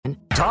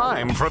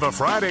Time for the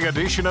Friday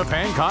edition of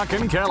Hancock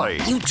and Kelley.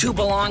 You two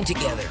belong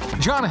together.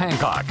 John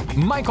Hancock,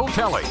 Michael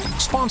Kelley.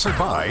 Sponsored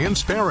by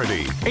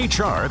Insperity,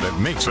 HR that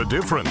makes a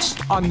difference.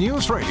 On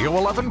News Radio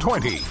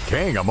 1120,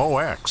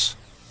 KMOX.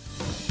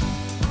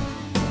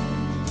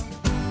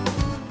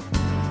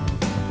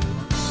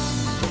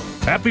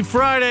 Happy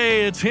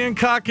Friday. It's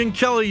Hancock and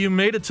Kelley. You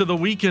made it to the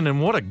weekend, and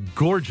what a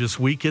gorgeous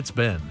week it's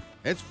been.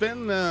 It's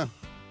been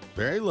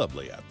very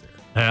lovely out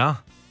there. Yeah?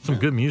 Some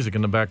good music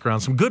in the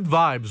background. Some good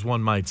vibes,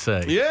 one might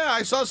say. Yeah,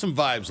 I saw some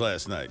vibes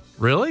last night.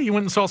 Really? You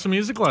went and saw some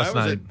music last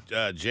night? I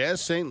was at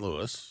Jazz St.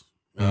 Louis.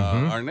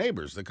 Our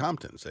neighbors, the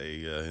Comptons,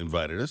 they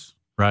invited us.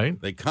 Right.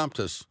 They comped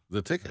us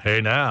the ticket.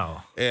 Hey,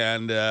 now.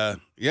 And,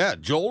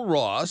 Joel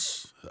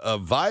Ross, a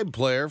vibe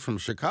player from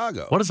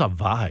Chicago. What is a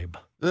vibe?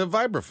 The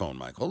vibraphone,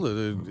 Michael.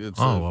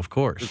 Of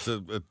course. It's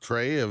a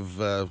tray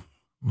of...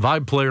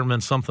 Vibe player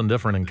meant something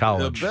different in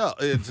college.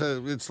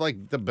 It's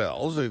like the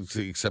bells,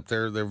 except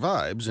they're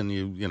vibes, and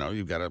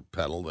you've got a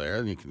pedal there,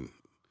 and you can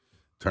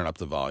turn up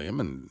the volume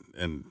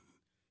and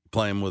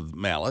play them with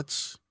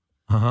mallets.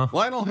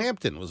 Lionel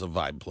Hampton was a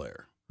vibe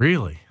player.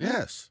 Really?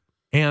 Yes.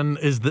 And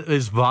is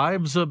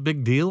vibes a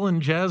big deal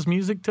in jazz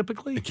music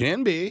typically? It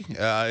can be.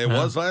 It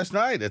was last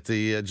night at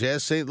the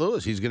Jazz St.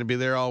 Louis. He's going to be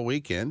there all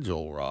weekend,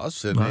 Joel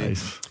Ross. And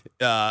nice.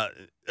 A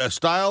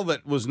style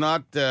that was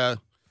not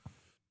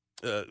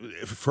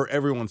for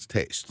everyone's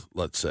taste,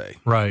 let's say.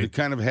 Right. It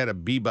kind of had a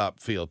bebop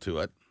feel to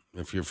it,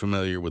 if you're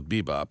familiar with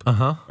bebop.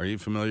 Are you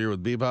familiar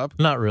with bebop?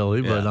 Not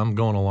really, but I'm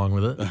going along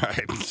with it. All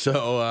right.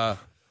 So,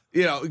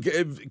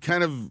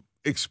 kind of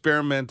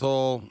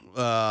experimental,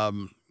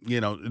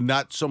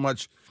 not so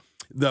much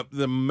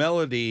the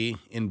melody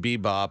in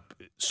bebop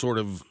sort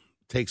of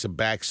takes a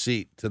back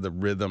seat to the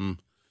rhythm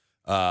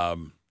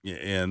and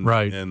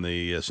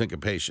the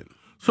syncopation.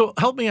 So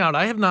help me out.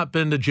 I have not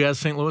been to Jazz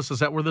St. Louis. Is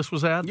that where this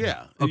was at?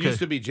 Yeah. It used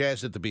to be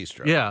Jazz at the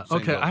Bistro. Yeah. Same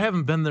Okay. building. I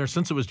haven't been there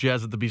since it was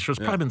Jazz at the Bistro. It's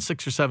probably been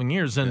 6 or 7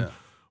 years. And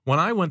when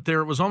I went there,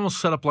 it was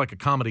almost set up like a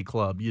comedy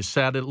club. You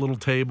sat at little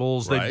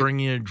tables. They bring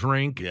you a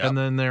drink. Yep. And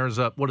then there's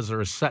a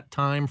set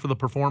time for the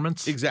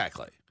performance?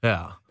 Exactly.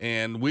 Yeah.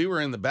 And we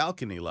were in the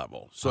balcony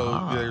level.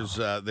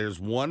 So there's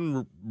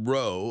one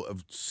row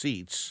of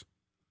seats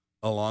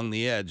along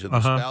the edge of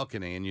this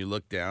balcony, and you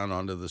look down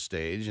onto the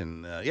stage,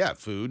 and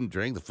food and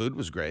drink. The food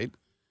was great.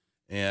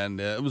 And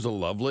it was a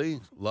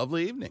lovely,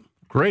 lovely evening.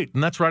 Great.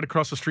 And that's right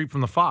across the street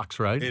from the Fox,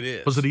 right? It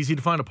is. Was it easy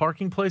to find a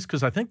parking place?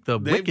 Because I think the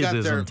Wicked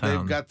is in town.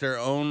 They've got their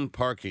own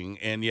parking.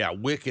 And,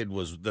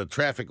 the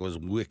traffic was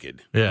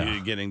wicked. Yeah.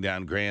 Getting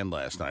down Grand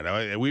last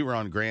night. We were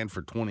on Grand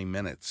for 20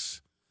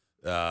 minutes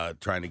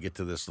trying to get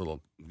to this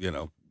little,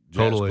 jazz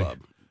club.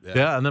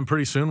 Yeah, and then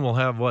pretty soon we'll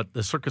have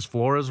the Circus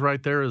Flores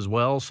right there as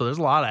well. So there's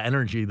a lot of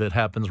energy that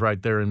happens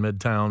right there in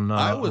Midtown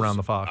around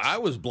the Fox. I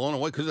was blown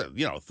away because,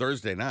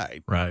 Thursday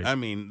night. Right. I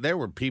mean, there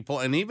were people,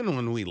 and even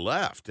when we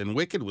left, and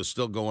Wicked was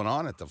still going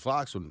on at the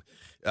Fox,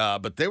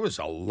 but there was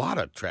a lot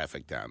of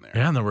traffic down there.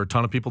 Yeah, and there were a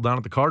ton of people down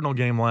at the Cardinal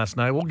game last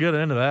night. We'll get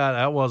into that.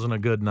 That wasn't a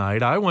good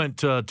night. I went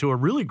to a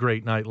really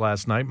great night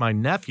last night. My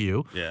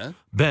nephew,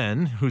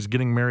 Ben, who's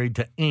getting married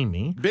to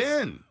Amy.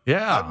 Ben.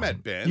 Yeah. I've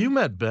met Ben. You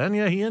met Ben.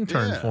 Yeah, he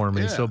interned for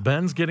me. Yeah. So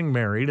Ben's getting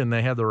married, and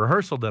they had the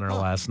rehearsal dinner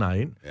last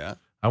night. Yeah.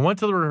 I went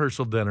to the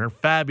rehearsal dinner,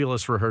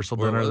 fabulous rehearsal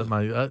dinner that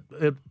my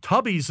at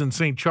Tubby's in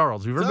St.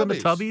 Charles. Have you ever been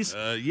to Tubby's?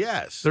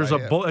 Yes. There's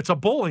it's a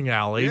bowling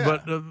alley,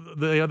 but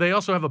they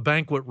also have a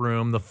banquet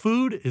room. The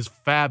food is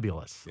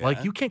fabulous. Yeah.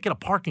 Like you can't get a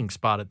parking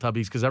spot at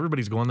Tubby's because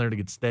everybody's going there to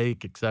get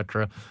steak,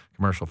 etc.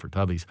 Commercial for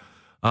Tubby's.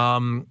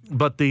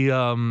 But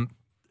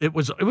it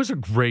was a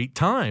great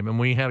time, and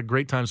we had a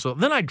great time. So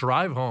then I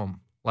drive home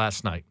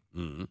last night.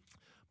 Mm-hmm.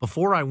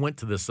 Before I went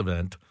to this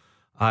event,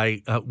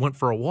 I went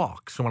for a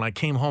walk. So when I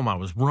came home, I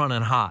was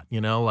running hot,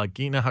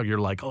 how you're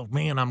like, oh,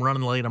 man, I'm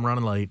running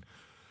late.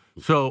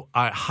 So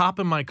I hop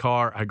in my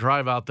car. I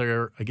drive out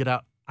there. I get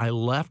out. I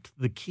left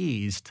the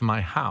keys to my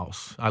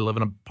house. I live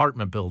in an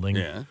apartment building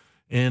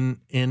in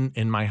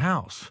my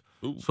house.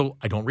 Ooh. So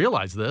I don't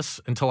realize this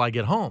until I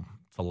get home.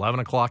 It's 11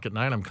 o'clock at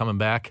night. I'm coming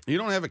back. You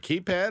don't have a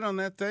keypad on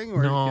that thing?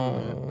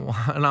 No,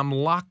 and I'm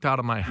locked out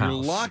of my house.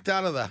 You're locked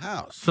out of the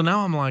house. So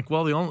now I'm like,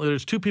 well,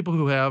 there's two people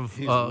who have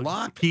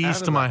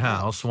keys to my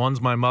house. One's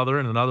my mother,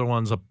 and another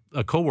one's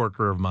a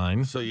coworker of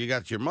mine. So you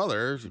got your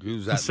mother,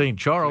 who's at St.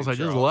 Charles. I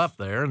just left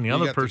there, and the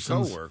other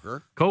person's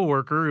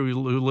coworker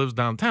who lives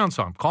downtown.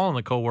 So I'm calling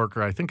the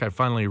coworker. I think I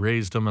finally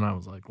raised him, and I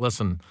was like,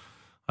 listen,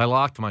 I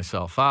locked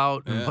myself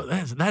out. Yeah.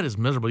 But that is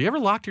miserable. You ever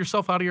locked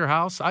yourself out of your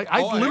house?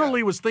 I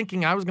literally was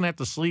thinking I was going to have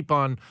to sleep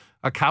on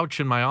a couch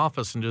in my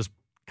office and just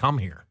come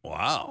here.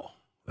 Wow.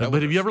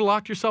 But have you ever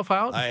locked yourself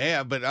out? I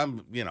have, but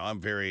I'm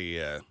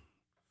very, I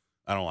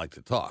don't like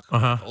to talk,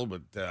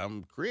 but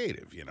I'm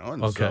creative,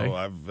 and so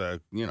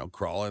I've,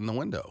 crawl in the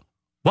window.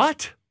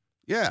 What?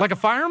 Yeah. Like a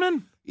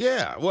fireman?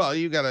 Yeah, well,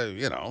 you got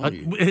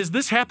to, has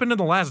this happened in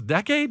the last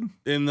decade?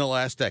 In the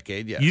last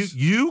decade, yes.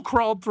 You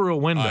crawled through a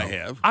window. I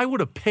have. I would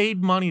have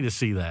paid money to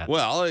see that.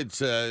 Well, it's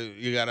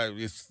you got to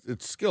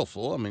it's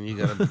skillful. I mean, you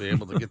got to be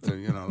able to get to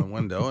the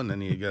window, and then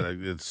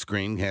the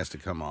screen has to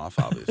come off,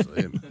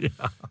 obviously. And,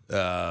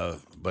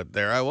 but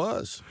there I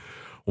was.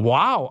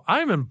 Wow,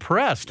 I'm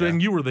impressed. Yeah.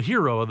 And you were the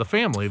hero of the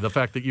family, the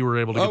fact that you were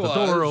able to get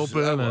the door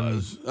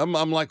open.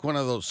 I'm like one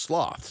of those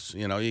sloths.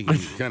 You can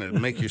kind of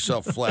make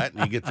yourself flat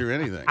and you get through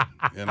anything.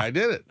 And I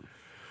did it.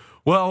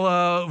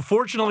 Well,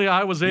 fortunately,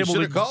 I was able to... You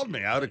should have called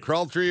me. I would have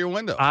crawled through your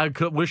window.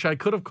 Wish I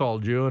could have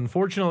called you. And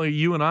fortunately,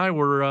 you and I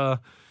were...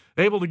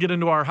 able to get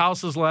into our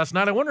houses last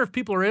night. I wonder if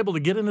people are able to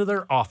get into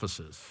their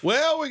offices.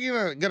 Well,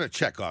 we're going to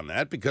check on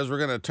that because we're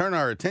going to turn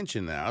our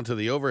attention now to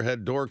the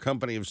Overhead Door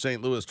Company of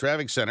St. Louis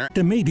Traffic Center.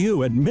 To meet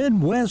you at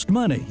Midwest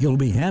Money. You'll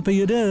be happy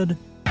you did.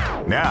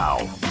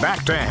 Now,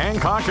 back to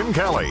Hancock and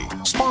Kelley,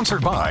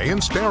 sponsored by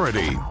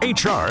Insperity,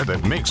 HR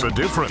that makes a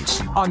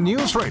difference, on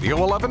News Radio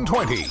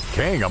 1120,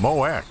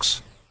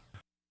 KMOX.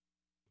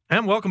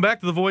 And welcome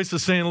back to the Voice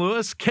of St.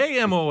 Louis,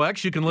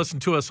 KMOX. You can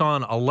listen to us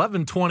on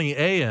 1120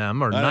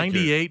 AM or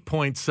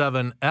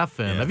 98.7 FM.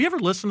 Yeah. Have you ever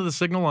listened to the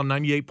signal on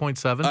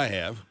 98.7? I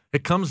have.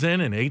 It comes in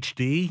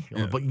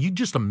HD, but you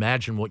just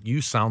imagine what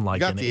you sound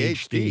like in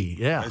HD.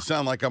 Yeah. I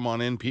sound like I'm on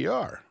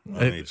NPR on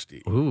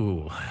HD.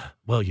 Ooh.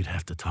 Well, you'd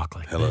have to talk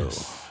like this.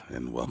 Hello,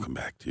 and welcome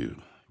back to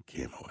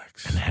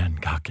KMOX. And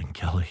Hancock and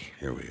Kelley.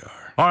 Here we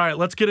are. All right,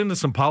 let's get into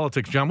some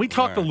politics, John. We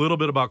talked a little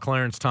bit about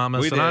Clarence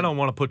Thomas, and I don't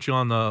want to put you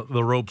on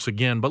the ropes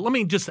again, but let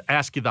me just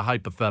ask you the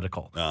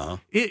hypothetical. Uh-huh.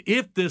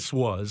 If this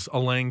was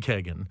Elaine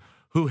Kagan,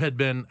 who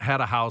had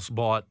a house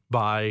bought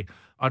by,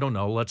 I don't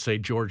know, let's say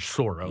George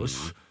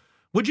Soros,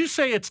 would you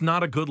say it's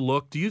not a good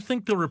look? Do you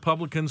think the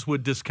Republicans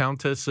would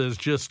discount this as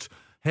just,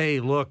 hey,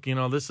 look,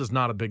 this is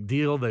not a big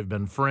deal. They've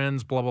been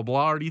friends, blah, blah,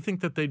 blah. Or do you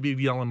think that they'd be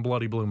yelling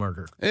bloody blue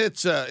murder?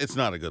 It's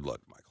not a good look,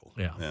 Michael.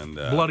 Yeah. And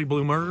bloody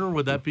blue murder,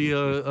 would that be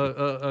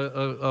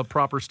a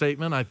proper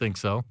statement? I think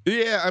so.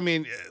 Yeah, I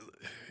mean,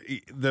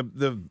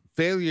 the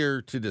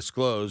failure to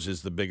disclose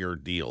is the bigger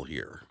deal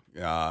here.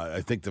 I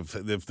think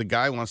if the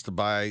guy wants to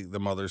buy the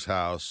mother's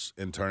house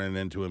and turn it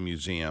into a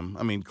museum,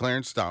 I mean,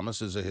 Clarence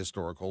Thomas is a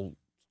historically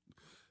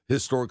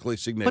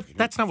significant But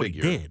that's not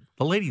figure. What he did.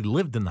 The lady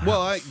lived in the house.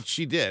 Well,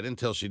 she did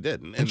until she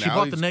didn't. And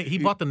he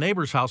bought the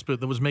neighbor's house, but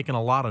that was making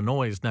a lot of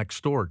noise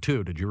next door,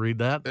 too. Did you read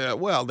that?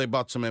 Well, they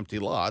bought some empty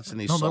lots, and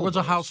there was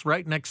a house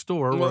right next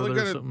door. Well, they're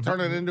going to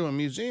turn it into a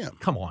museum.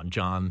 Come on,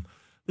 John.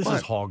 This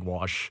is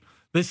hogwash.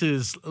 This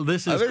is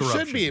corruption. There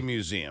should be a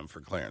museum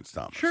for Clarence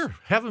Thomas. Sure.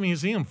 Have a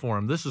museum for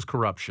him. This is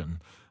corruption.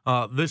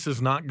 This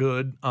is not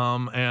good,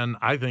 and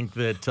I think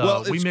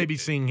that we may be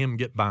seeing him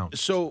get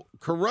bounced. So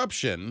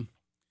corruption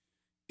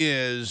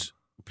is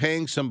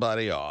paying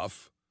somebody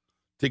off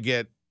to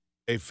get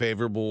a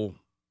favorable,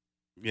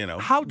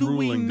 how do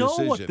we know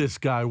decision. what this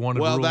guy wanted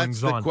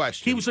rulings that's the on?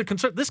 question. He was a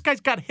concern. This guy's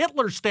got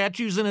Hitler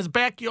statues in his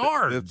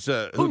backyard.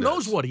 Who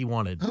knows what he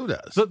wanted? Who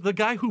does? The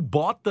guy who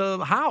bought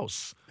the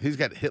house. He's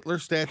got Hitler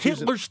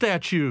statues?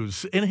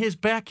 Statues in his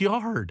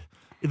backyard.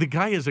 The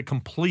guy is a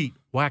complete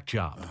whack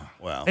job.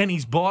 Wow. And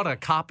he's bought a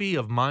copy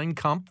of Mein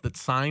Kampf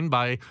that's signed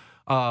by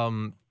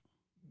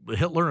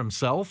Hitler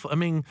himself. I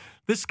mean,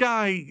 this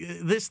guy,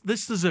 this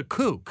is a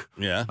kook.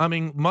 Yeah. I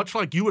mean, much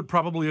like you would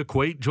probably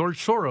equate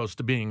George Soros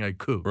to being a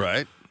kook.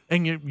 Right.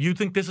 And you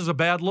think this is a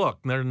bad look.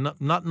 They're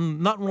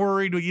nothing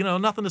worried,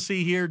 nothing to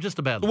see here, just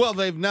a bad look. Well,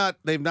 they've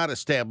not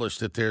established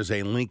that there's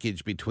a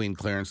linkage between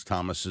Clarence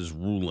Thomas's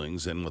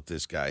rulings and what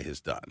this guy has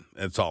done.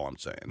 That's all I'm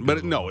saying.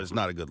 But no, it's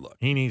not a good look.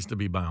 He needs to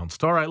be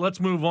bounced. All right, let's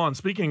move on.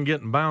 Speaking of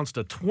getting bounced,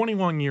 a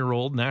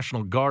 21-year-old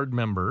National Guard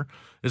member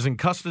is in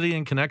custody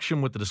in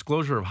connection with the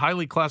disclosure of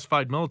highly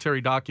classified military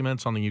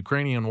documents on the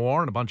Ukrainian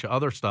war and a bunch of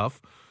other stuff.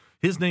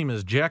 His name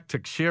is Jack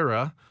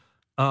Teixeira.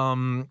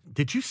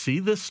 Did you see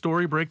this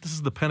story break? This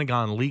is the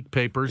Pentagon Leaked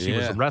Papers. He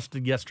was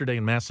arrested yesterday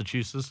in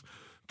Massachusetts.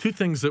 Two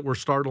things that were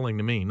startling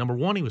to me. Number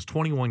one, he was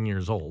 21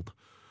 years old.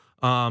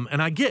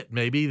 And I get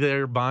maybe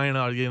they're buying,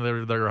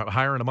 they're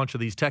hiring a bunch of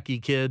these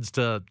techie kids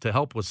to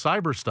help with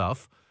cyber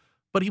stuff.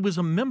 But he was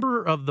a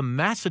member of the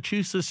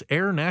Massachusetts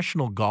Air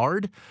National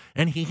Guard,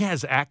 and he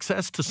has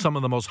access to some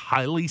of the most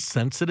highly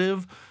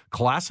sensitive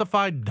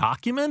classified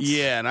documents?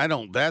 Yeah,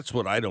 and that's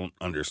what I don't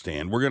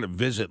understand. We're going to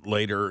visit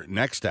later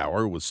next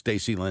hour with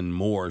Stacy Lyn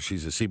Moore.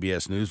 She's a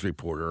CBS News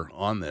reporter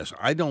on this.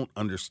 I don't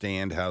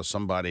understand how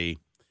somebody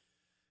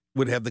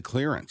would have the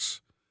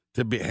clearance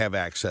to have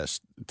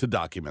access to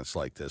documents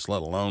like this,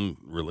 let alone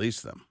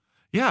release them.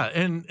 Yeah,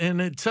 and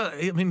it's,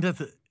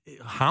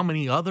 how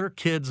many other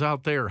kids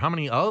out there, how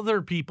many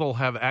other people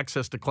have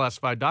access to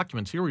classified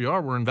documents? Here we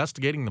are, we're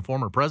investigating the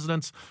former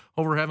presidents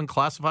over having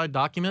classified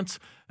documents,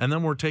 and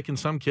then we're taking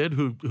some kid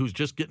who's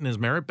just getting his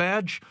merit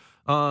badge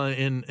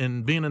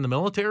and being in the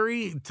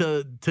military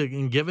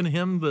and giving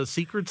him the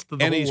secrets to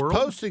the whole world. And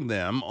he's posting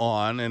them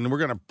on, and we're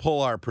going to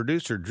pull our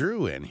producer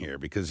Drew in here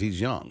because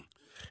he's young.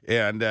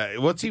 And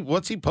what's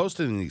he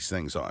posting these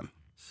things on?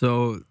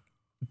 So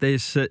they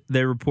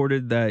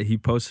reported that he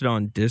posted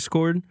on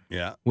Discord.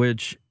 Yeah.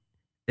 Which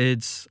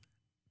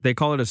they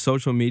call it a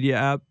social media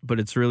app,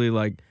 but it's really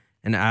like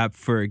an app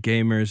for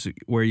gamers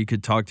where you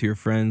could talk to your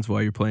friends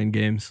while you're playing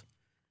games.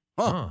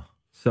 Huh.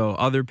 So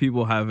other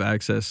people have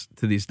access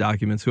to these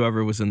documents,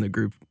 whoever was in the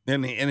group.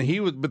 And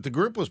he was, but the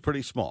group was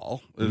pretty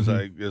small, as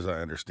I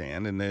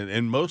understand,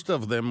 and most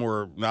of them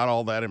were not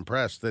all that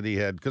impressed that he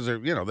had, because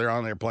they're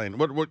on there playing.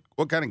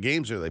 What kind of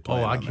games are they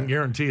playing? Oh, I can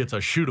guarantee it's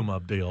a shoot 'em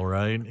up deal,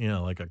 right?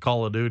 Like a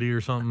Call of Duty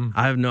or something.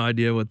 I have no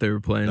idea what they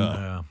were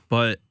playing,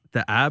 but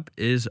the app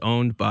is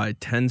owned by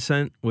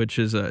Tencent, which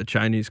is a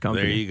Chinese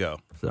company. There you go.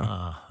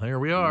 So there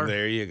we are.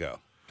 There you go.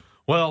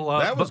 Well,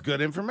 that was good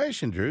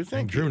information, Drew.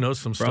 Thank you. Drew knows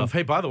some stuff.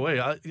 Hey, by the way,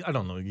 I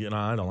don't know,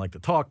 I don't like to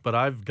talk, but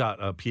I've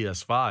got a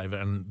PS5,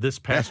 and this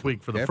past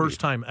week, for the first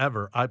time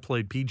ever, I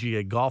played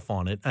PGA golf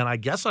on it, and I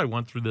guess I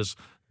went through this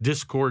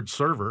Discord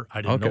server.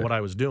 I didn't know what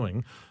I was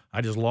doing. I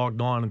just logged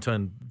on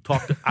and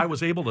talked. I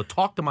was able to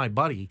talk to my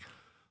buddy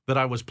that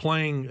I was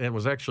playing. It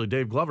was actually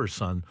Dave Glover's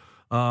son.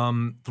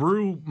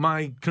 Through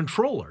my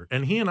controller,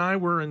 and he and I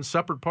were in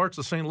separate parts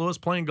of St. Louis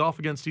playing golf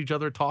against each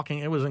other, talking.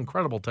 It was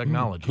incredible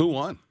technology. Who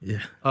won?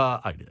 Yeah,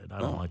 I did. I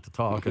don't like to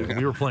talk.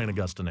 We were playing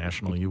Augusta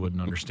National. You wouldn't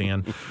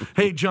understand.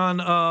 Hey, John.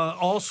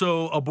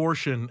 Also,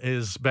 abortion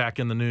is back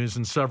in the news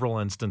in several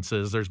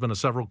instances. There's been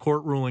several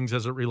court rulings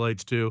as it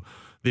relates to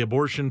the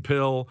abortion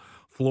pill.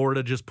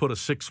 Florida just put a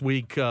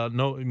 6-week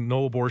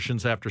no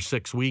abortions after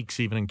 6 weeks,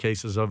 even in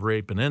cases of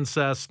rape and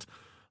incest.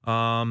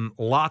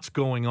 Lots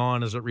going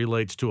on as it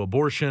relates to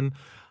abortion.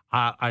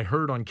 I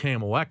heard on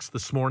KMOX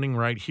this morning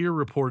right here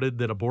reported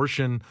that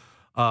abortion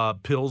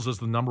pills is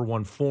the number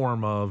one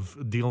form of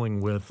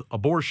dealing with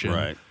abortion.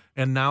 Right.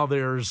 And now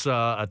there's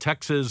a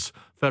Texas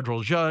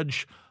federal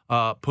judge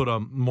put a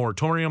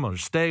moratorium or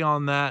stay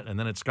on that, and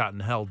then it's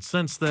gotten held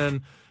since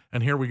then.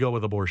 And here we go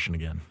with abortion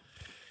again.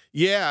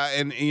 Yeah,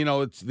 and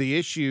it's the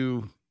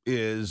issue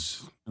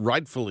is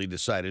rightfully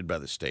decided by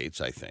the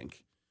states, I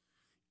think.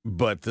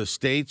 But the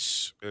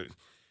states,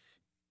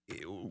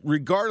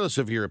 regardless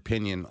of your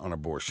opinion on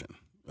abortion,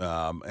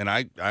 and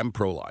I'm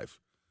pro-life,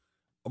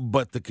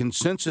 but the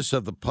consensus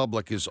of the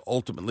public is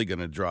ultimately going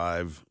to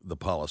drive the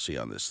policy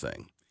on this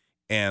thing.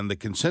 And the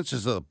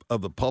consensus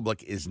of the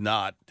public is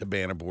not to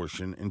ban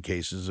abortion in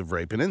cases of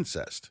rape and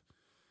incest.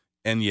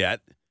 And yet,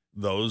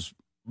 those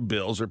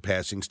bills are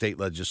passing state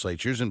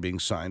legislatures and being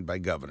signed by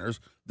governors.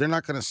 They're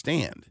not going to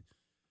stand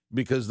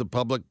because the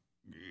public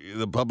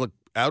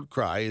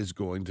outcry is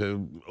going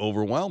to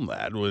overwhelm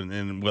that,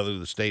 and whether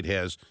the state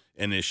has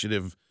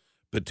initiative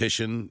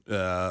petition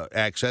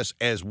access,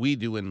 as we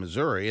do in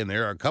Missouri, and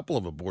there are a couple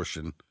of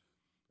abortion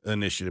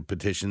initiative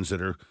petitions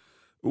that are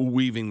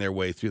weaving their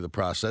way through the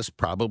process,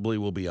 probably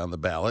will be on the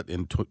ballot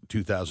in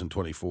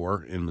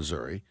 2024 in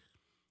Missouri.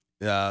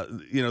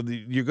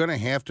 You're going to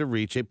have to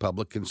reach a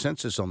public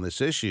consensus on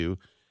this issue,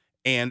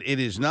 and it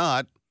is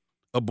not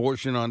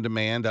abortion on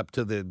demand up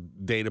to the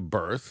date of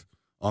birth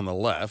on the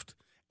left.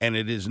 And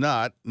it is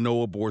not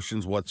no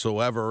abortions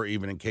whatsoever,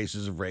 even in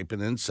cases of rape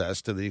and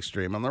incest, to the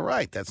extreme on the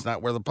right. That's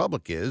not where the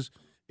public is.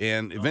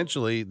 And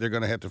eventually, they're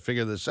going to have to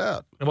figure this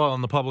out. Well,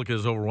 and the public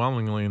is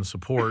overwhelmingly in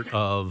support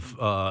of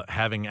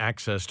having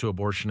access to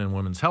abortion and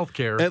women's health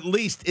care. At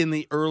least in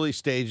the early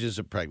stages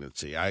of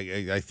pregnancy.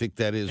 I think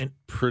that is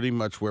pretty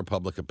much where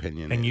public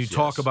opinion is. And you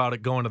talk about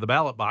it going to the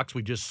ballot box.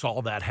 We just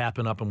saw that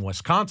happen up in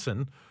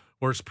Wisconsin,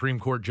 where Supreme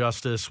Court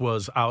justice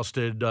was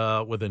ousted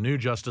with a new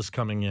justice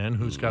coming in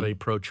who's got a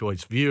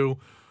pro-choice view.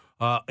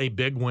 A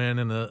big win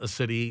in the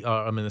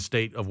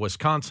state of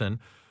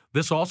Wisconsin.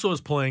 This also is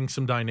playing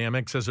some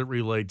dynamics as it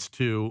relates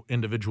to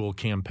individual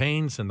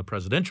campaigns and the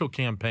presidential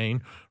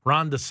campaign.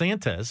 Ron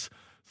DeSantis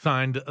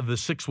signed the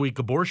 6-week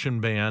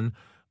abortion ban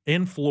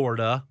in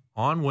Florida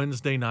on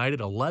Wednesday night at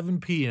 11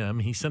 p.m.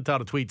 He sent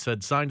out a tweet,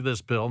 said, signed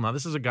this bill. Now,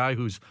 this is a guy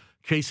who's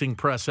chasing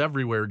press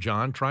everywhere,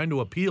 John, trying to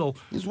appeal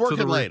to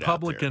the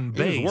Republican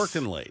base. He's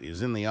working late.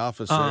 He's in the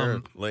office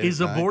there late. Is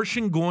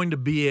abortion going to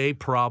be a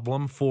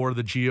problem for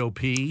the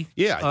GOP?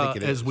 Yeah, I think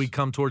it is. As we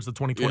come towards the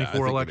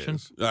 2024 election?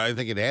 I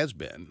think it has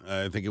been.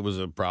 I think it was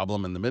a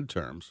problem in the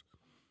midterms.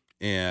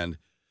 And,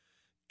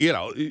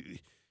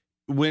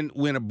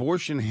 when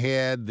abortion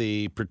had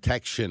the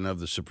protection of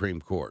the Supreme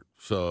Court,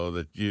 so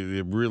that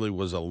it really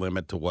was a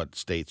limit to what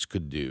states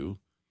could do,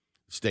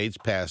 states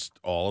passed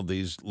all of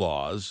these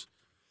laws.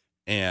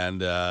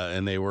 And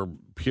they were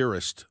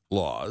purist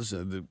laws,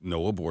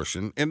 no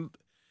abortion. And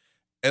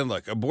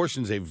look,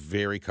 abortion's a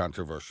very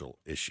controversial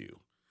issue.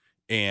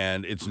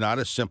 And it's not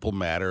a simple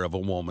matter of a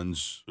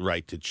woman's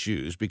right to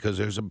choose because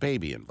there's a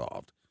baby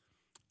involved.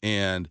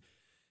 And,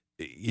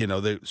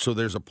 so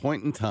there's a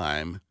point in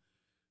time,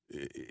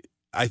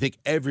 I think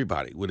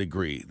everybody would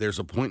agree, there's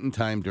a point in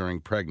time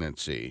during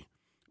pregnancy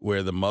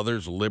where the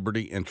mother's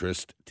liberty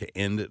interest to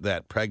end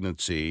that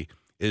pregnancy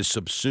is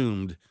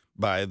subsumed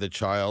by the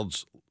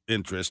child's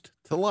interest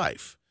to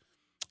life.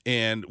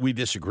 And we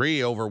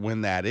disagree over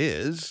when that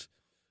is,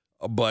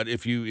 but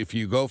if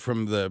you go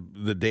from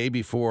the day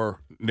before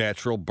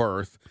natural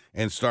birth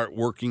and start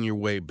working your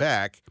way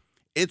back,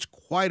 it's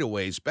quite a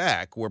ways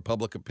back where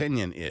public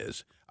opinion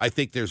is. I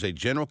think there's a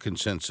general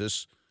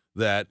consensus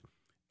that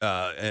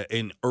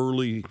in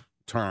early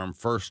term,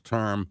 first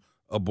term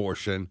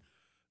abortion,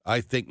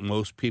 I think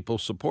most people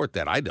support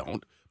that. I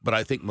don't, but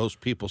I think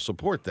most people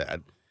support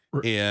that.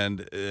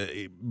 And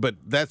but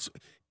that's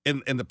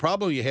and the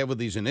problem you have with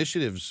these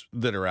initiatives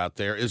that are out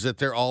there is that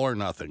they're all or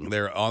nothing.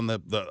 They're on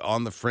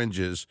the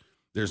fringes.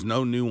 There's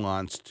no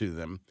nuance to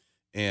them.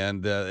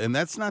 And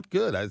that's not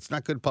good. It's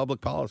not good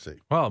public policy.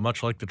 Well,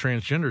 much like the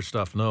transgender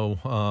stuff, no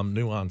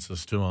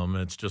nuances to them.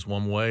 It's just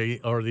one way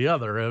or the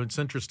other. It's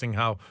interesting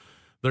how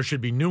there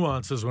should be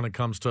nuances when it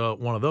comes to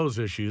one of those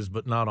issues,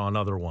 but not on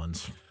other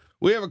ones.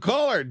 We have a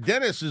caller.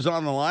 Dennis is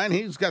on the line.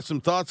 He's got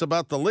some thoughts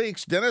about the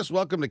leaks. Dennis,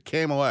 welcome to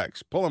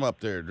KMOX. Pull him up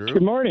there, Drew.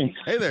 Good morning.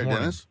 Hey there,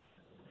 Dennis.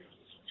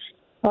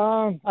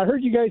 I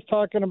heard you guys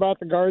talking about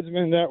the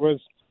guardsman that was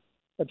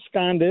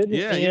absconded.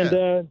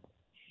 Yeah.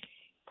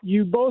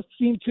 You both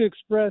seem to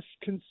express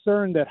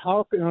concern that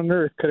how on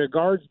earth could a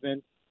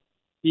guardsman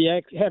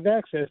have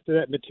access to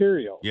that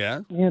material?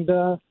 Yeah. And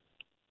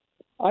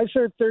I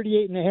served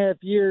 38 and a half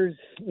years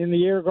in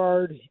the Air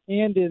Guard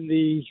and in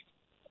the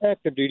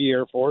active duty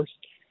Air Force.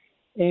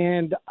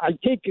 And I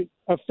take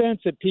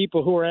offense at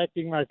people who are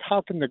acting like,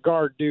 how can the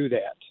Guard do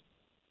that?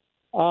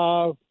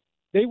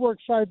 They work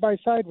side by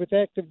side with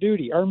active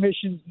duty. Our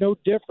mission's no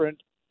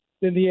different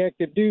than the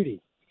active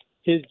duty.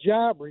 His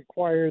job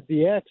required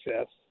the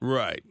access.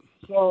 Right.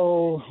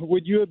 So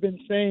would you have been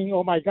saying,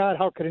 oh, my God,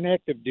 how could an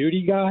active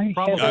duty guy?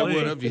 Probably. I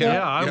would have,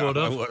 Yeah, I would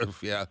have.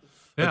 Yeah.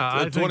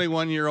 Yeah, a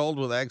 21-year-old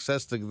with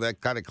access to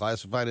that kind of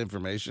classified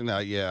information,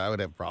 I would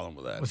have a problem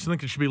with that. I just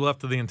think it should be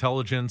left to the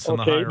intelligence and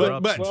the Okay,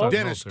 higher-ups. But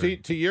Dennis,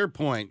 to your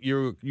point,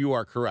 you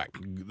are correct.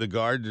 The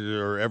Guard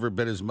are every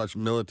bit as much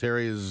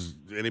military as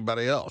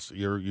anybody else.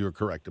 You're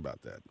correct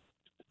about that.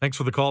 Thanks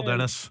for the call,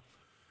 Dennis.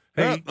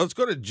 Hey, let's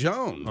go to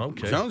Joan.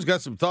 Okay. Joan's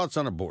got some thoughts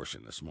on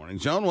abortion this morning.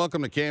 Joan,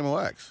 welcome to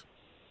KMOX.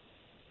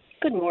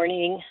 Good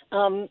morning.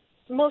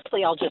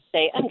 Mostly I'll just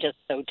say I'm just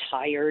so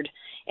tired.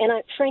 And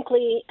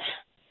frankly,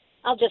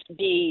 I'll just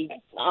be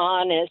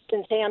honest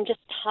and say I'm just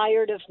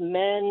tired of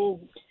men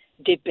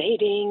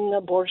debating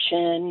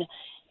abortion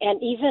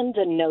and even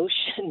the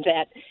notion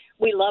that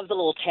we love the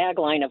little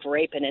tagline of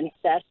rape and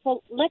incest.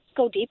 Well, let's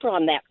go deeper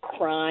on that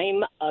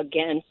crime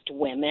against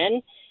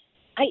women.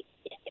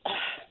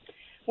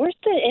 Where's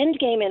the end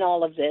game in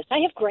all of this? I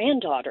have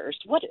granddaughters.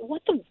 What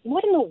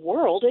in the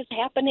world is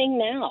happening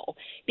now?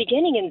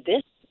 Beginning in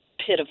this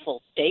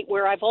pitiful state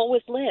where I've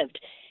always lived.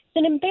 It's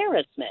an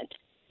embarrassment.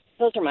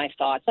 Those are my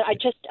thoughts.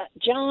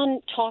 John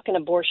talking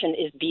abortion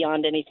is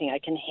beyond anything I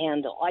can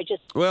handle.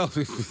 Well,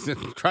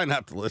 try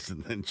not to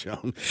listen then,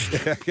 Joan.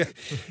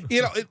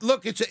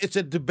 Look, it's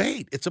a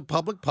debate. It's a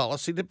public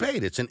policy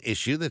debate. It's an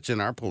issue that's in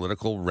our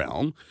political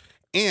realm,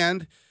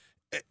 and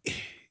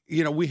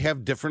we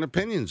have different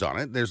opinions on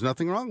it. There's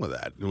nothing wrong with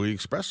that. We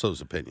express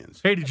those opinions.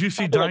 Hey, did you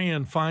see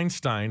Dianne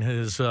Feinstein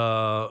has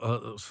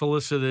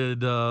solicited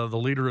the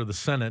leader of the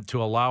Senate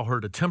to allow her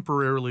to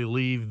temporarily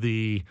leave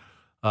the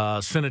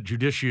Senate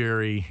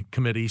Judiciary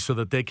Committee so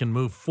that they can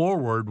move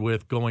forward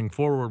with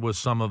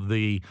some of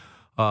the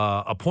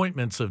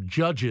appointments of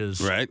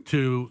judges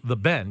to the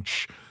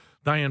bench.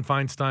 Dianne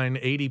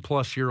Feinstein,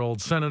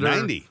 80-plus-year-old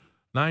senator.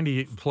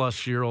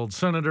 90-plus-year-old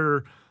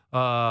senator.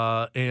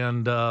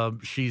 And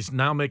she's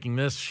now making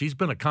this. She's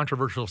been a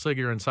controversial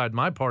figure inside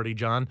my party,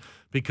 John,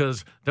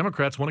 because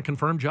Democrats want to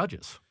confirm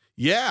judges.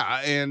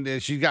 Yeah, and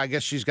I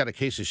guess she's got a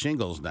case of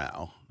shingles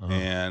now,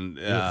 and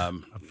I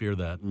fear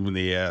that.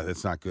 Yeah,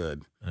 it's not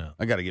good. Yeah.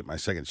 I got to get my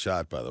second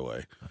shot, by the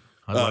way.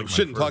 first.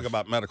 Shouldn't talk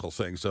about medical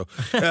things. So,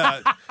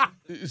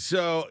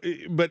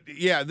 but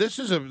yeah, this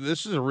is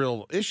a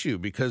real issue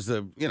because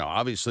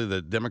obviously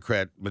the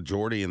Democrat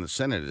majority in the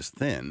Senate is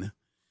thin,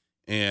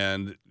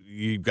 and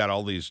you've got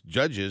all these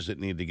judges that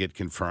need to get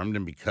confirmed,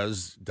 and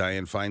because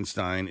Dianne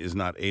Feinstein is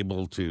not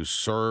able to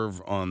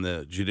serve on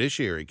the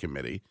Judiciary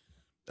Committee,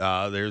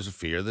 there's a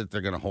fear that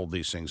they're going to hold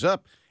these things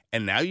up.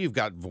 And now you've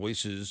got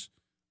voices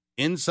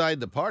inside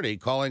the party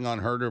calling on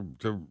her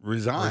to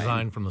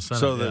resign from the Senate,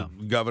 so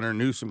that Governor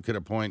Newsom could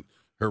appoint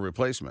her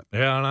replacement.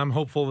 Yeah, and I'm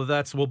hopeful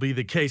that will be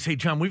the case. Hey,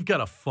 John, we've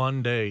got a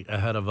fun day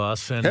ahead of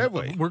us, and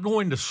we're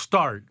going to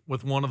start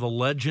with one of the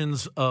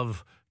legends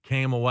of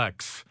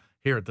KMOX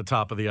here at the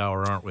top of the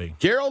hour, aren't we?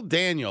 Carol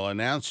Daniel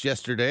announced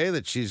yesterday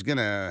that she's going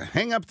to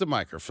hang up the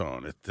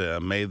microphone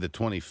at May the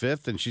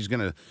 25th, and she's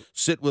going to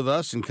sit with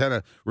us and kind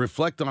of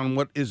reflect on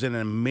what is an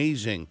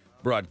amazing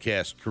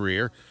broadcast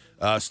career.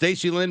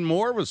 Stacy Lyn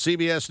Moore with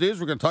CBS News.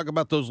 We're going to talk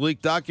about those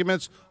leaked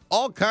documents.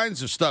 All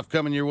kinds of stuff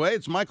coming your way.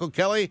 It's Michael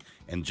Kelley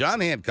and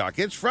John Hancock.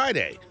 It's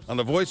Friday on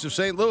the Voice of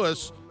St.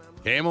 Louis,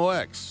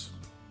 KMOX.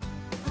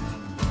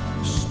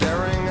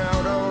 Staring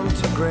out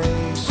onto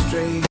Gray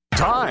Street.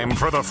 Time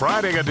for the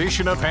Friday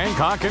edition of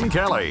Hancock and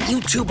Kelley. You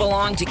two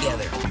belong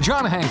together.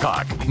 John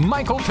Hancock,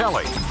 Michael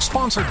Kelley.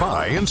 Sponsored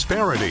by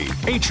Insperity,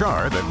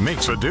 HR that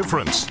makes a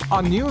difference.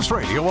 On News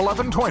Radio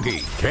 1120,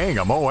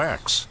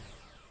 KMOX.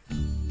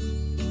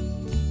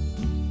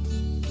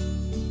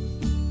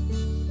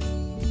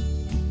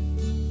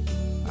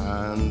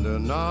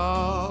 And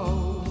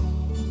now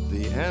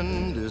the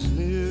end is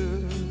near.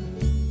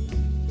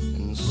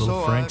 And so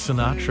Little Frank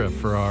Sinatra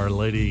for our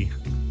lady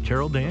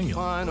Carol Daniel.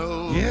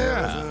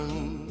 Yeah.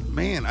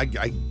 Man,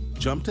 I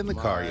jumped in the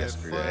car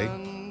yesterday,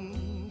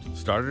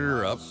 started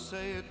her up.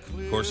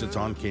 Of course, it's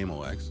on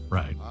KMOX.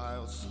 Right.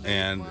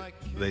 And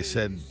they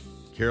said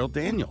Carol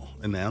Daniel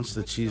announced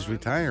that she's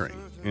retiring.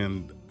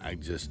 And I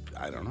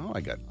don't know.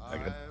 I got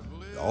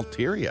all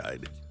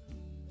teary-eyed.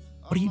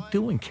 What are you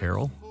doing,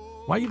 Carol?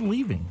 Why are you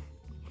leaving?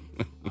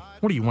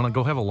 What do you want to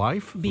go have a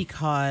life?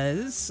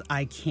 Because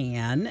I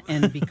can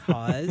and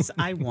because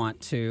I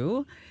want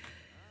to.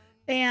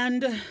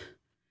 And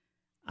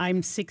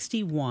I'm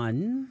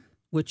 61,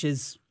 which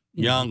is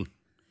young.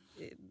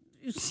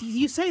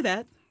 You say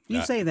that.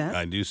 You say that.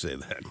 I do say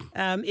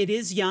that. It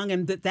is young,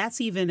 and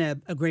that's even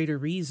a greater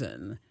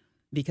reason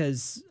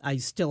because I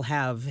still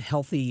have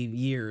healthy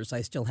years.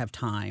 I still have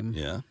time.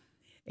 Yeah.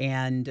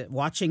 And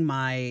watching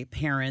my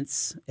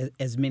parents,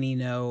 as many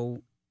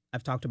know,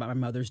 I've talked about my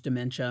mother's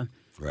dementia.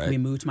 Right. We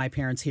moved my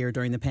parents here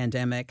during the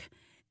pandemic,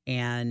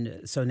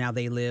 and so now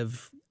they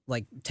live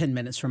like 10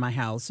 minutes from my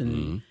house.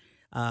 And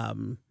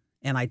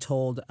and I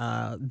told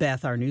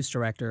Beth, our news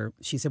director,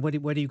 she said, what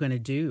are you going to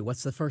do?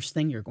 What's the first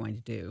thing you're going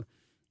to do?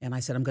 And I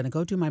said, I'm going to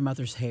go do my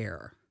mother's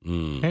hair.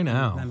 Hey,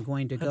 now. I'm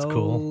going to That's go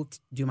cool.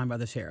 do my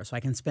mother's hair so I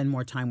can spend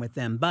more time with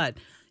them. But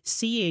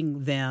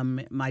seeing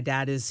them, my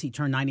dad he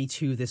turned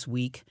 92 this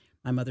week.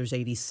 My mother's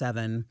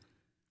 87.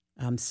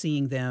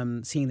 Seeing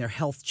their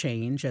health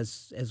change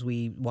as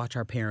we watch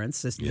our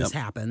parents. This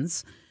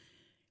happens.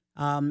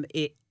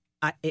 It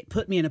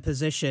put me in a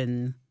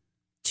position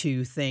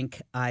to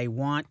think I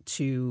want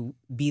to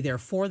be there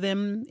for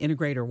them in a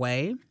greater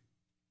way.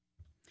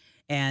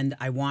 And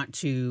I want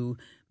to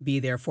be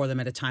there for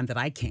them at a time that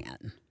I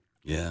can.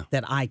 Yeah.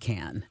 That I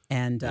can.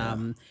 And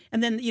and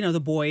then, the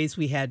boys,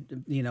 we had,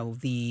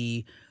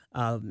 the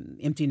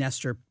empty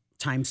nester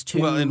times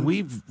 2. Well, and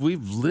we've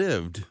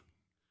lived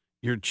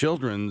your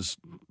children's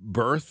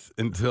birth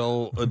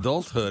until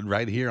adulthood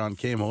right here on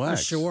KMOX. For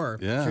sure.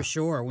 Yeah. For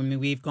sure. I mean,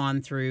 we've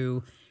gone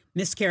through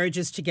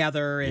miscarriages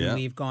together, and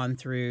we've gone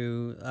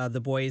through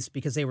the boys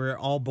because they were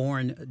all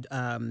born,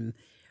 let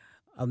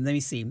me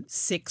see,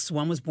 6.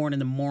 One was born in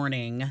the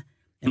morning,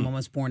 and one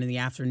was born in the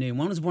afternoon.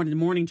 One was born in the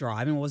morning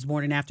drive, and one was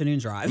born in afternoon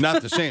drive.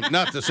 Not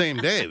the same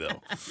day,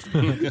 though.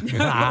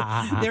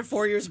 They're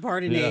 4 years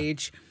apart in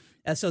age.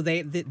 So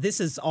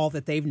this is all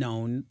that they've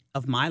known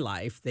of my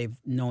life. They've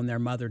known their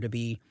mother to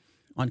be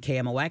on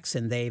KMOX,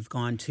 and they've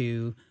gone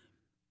to,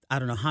 I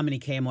don't know how many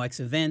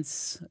KMOX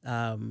events,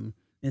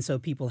 and so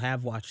people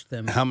have watched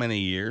them. How many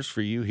years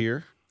for you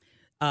here?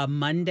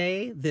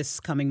 This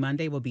coming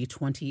Monday will be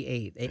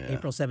 28.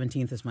 April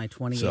 17th is my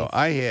 28th. So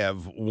I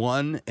have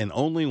one and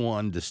only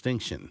one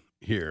distinction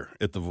here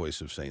at the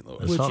Voice of St.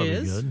 Louis. Which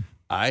is? Good.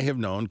 I have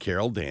known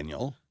Carol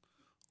Daniel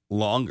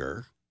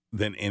longer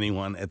than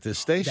anyone at this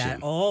station.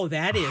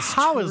 That is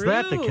How true. is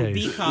that the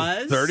case?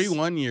 Because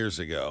 31 years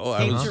ago,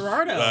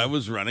 Gerardo. I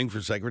was running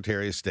for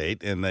Secretary of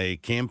State, and the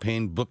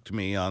campaign booked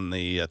me on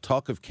the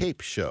Talk of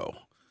Cape show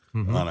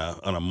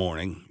on a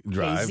morning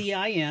drive.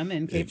 KZIM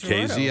in Cape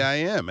Girardeau.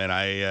 KZIM, and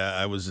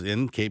I was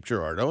in Cape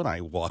Girardeau, and I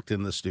walked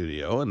in the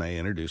studio, and they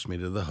introduced me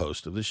to the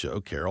host of the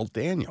show, Carol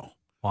Daniel.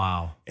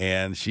 Wow.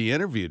 And she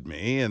interviewed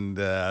me, and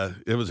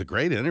it was a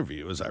great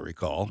interview, as I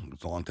recall. It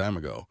was a long time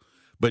ago.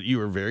 But you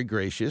were very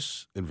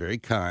gracious and very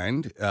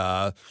kind,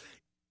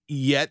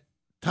 yet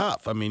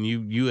tough. I mean,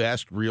 you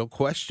asked real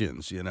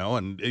questions,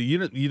 and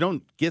you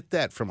don't get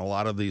that from a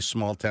lot of these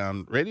small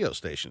town radio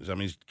stations. I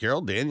mean,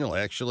 Carol Daniel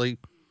actually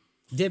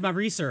did my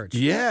research.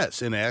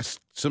 Yes, and asked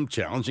some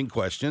challenging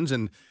questions,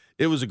 and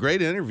it was a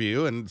great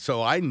interview. And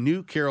so I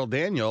knew Carol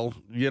Daniel,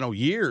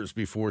 years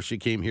before she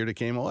came here to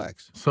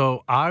KMOX.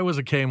 So I was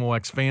a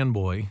KMOX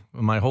fanboy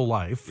my whole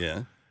life.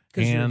 Yeah.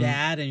 Because your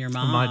dad and your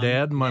mom. My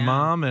dad and my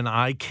mom, and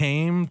I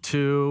came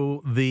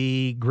to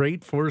the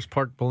Great Forest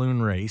Park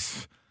Balloon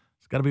Race.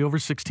 It's got to be over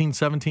 16,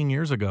 17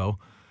 years ago.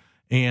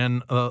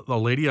 And the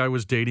lady I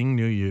was dating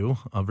knew you,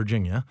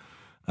 Virginia.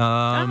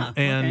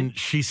 And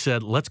she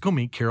said, let's go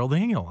meet Carol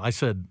Daniel. I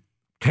said,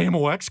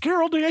 KMOX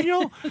Carol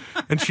Daniel?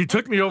 And she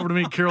took me over to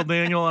meet Carol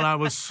Daniel, and I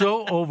was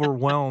so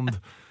overwhelmed.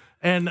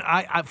 And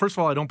I first of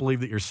all, I don't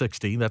believe that you're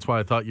 60. That's why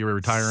I thought you were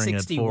retiring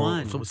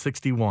 61. at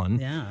 61.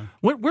 Yeah.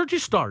 Where'd you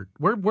start?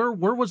 Where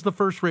was the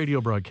first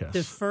radio broadcast?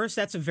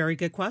 That's a very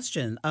good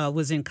question,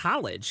 was in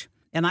college.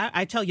 And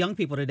I tell young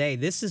people today,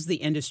 this is the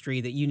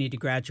industry that you need to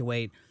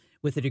graduate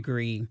with a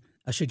degree,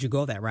 should you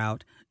go that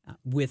route,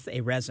 with a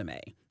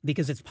resume.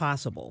 Because it's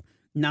possible.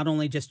 Not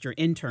only just your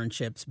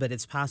internships, but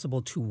it's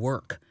possible to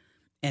work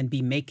and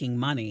be making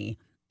money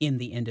in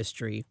the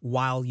industry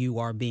while you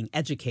are being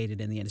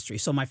educated in the industry.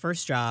 So my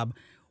first job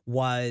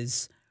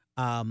was,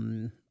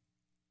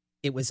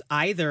 it was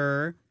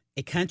either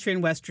a country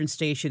and western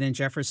station in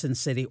Jefferson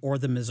City or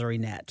the Missouri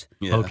Net.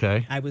 Yeah.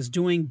 Okay. I was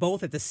doing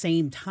both at the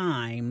same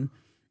time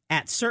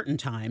at certain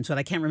times, but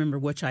I can't remember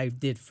which I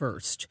did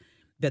first.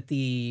 But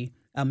the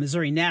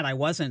Missouri Net, I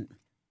wasn't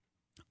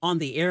on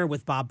the air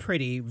with Bob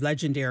Pretty,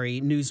 legendary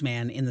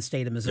newsman in the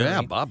state of Missouri.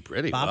 Yeah, Bob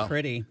Pretty. Bob wow.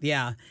 Pretty,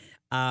 yeah.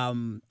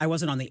 I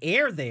wasn't on the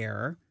air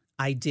there.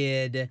 I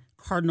did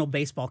Cardinal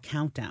baseball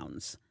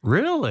countdowns.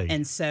 Really?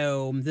 And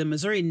so the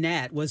Missouri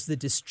Net was the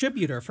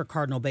distributor for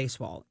Cardinal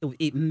baseball.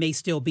 It may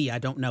still be. I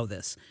don't know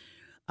this.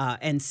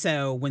 And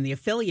so when the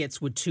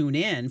affiliates would tune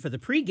in for the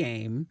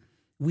pregame,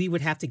 we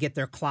would have to get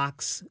their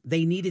clocks.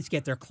 They needed to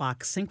get their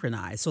clocks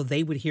synchronized. So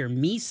they would hear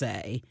me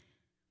say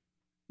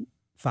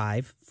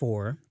 5,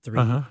 4,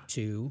 3,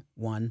 2,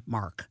 1,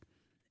 mark.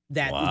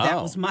 That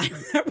was my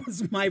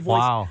voice.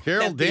 Wow.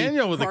 Carol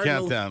Daniel with the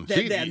countdown.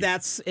 You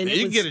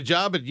can get a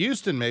job at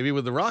Houston maybe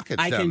with the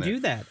Rockets. I can do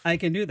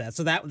that.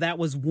 So that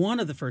was one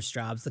of the first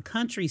jobs. The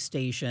country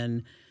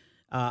station,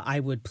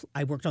 I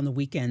worked on the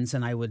weekends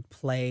and I would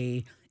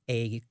play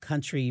a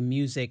country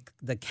music,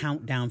 the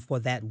countdown for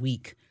that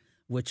week,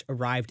 which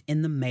arrived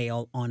in the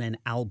mail on an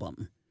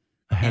album.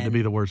 It had to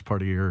be the worst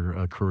part of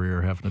your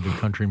career, having to do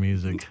country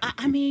music.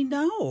 I mean,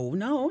 no,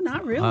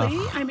 not really.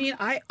 I mean,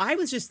 I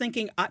was just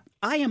thinking,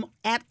 I am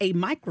at a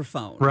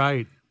microphone.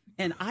 Right.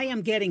 And I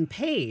am getting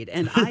paid,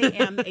 and I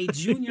am a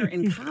junior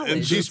in college.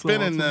 And she's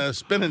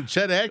spinning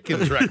Chet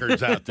Atkins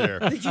records out there.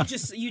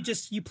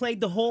 You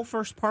played the whole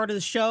first part of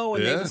the show,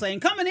 and they were saying,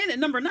 coming in at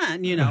number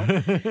 9, you know.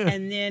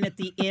 And then at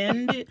the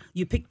end,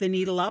 you pick the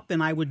needle up,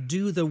 and I would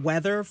do the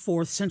weather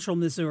for Central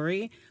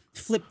Missouri,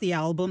 flip the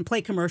album,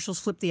 play commercials,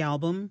 flip the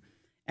album,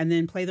 and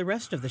then play the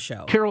rest of the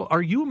show. Carol,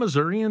 are you a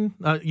Missourian?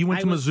 You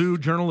went to Mizzou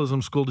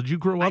Journalism School. Did you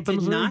grow up in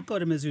Missouri? I did not go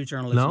to Mizzou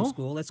Journalism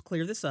School. Let's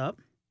clear this up.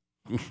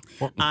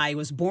 I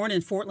was born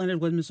in Fort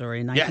Leonard Wood, Missouri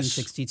in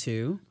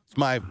 1962. It's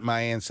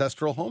my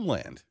ancestral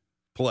homeland,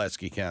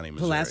 Pulaski County,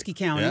 Missouri. Pulaski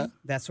County,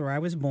 that's where I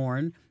was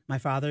born. My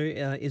father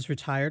is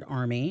retired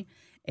Army,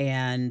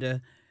 and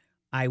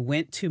I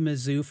went to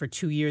Mizzou for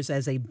 2 years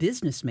as a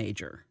business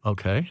major.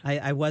 Okay.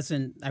 I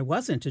wasn't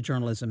a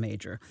journalism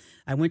major.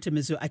 I went to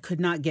Mizzou. I could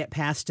not get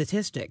past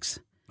statistics.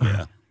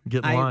 Yeah.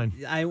 Get in line.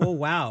 Oh,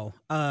 wow.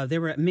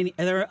 There were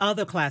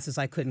other classes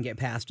I couldn't get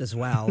past as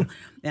well.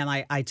 And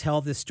I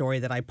tell this story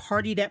that I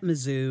partied at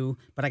Mizzou,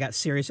 but I got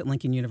serious at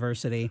Lincoln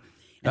University.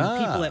 And the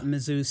people at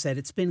Mizzou said,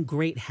 it's been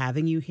great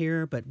having you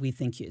here, but we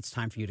think it's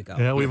time for you to go.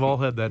 Yeah, we've all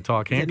had that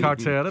talk.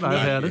 Hancock's had it.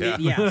 I've had it.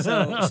 Yeah.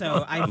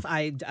 So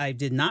I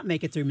did not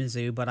make it through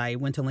Mizzou, but I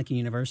went to Lincoln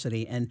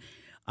University. And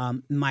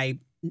my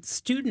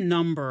student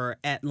number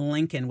at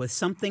Lincoln was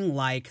something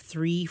like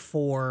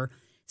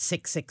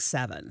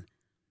 34667.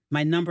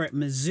 My number at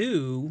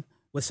Mizzou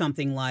was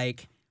something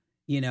like,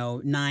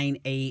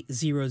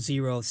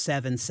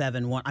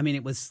 9800771. I mean,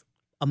 it was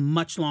a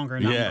much longer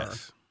number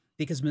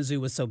because Mizzou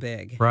was so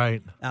big.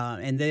 Right.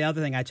 And the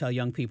other thing I tell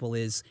young people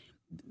is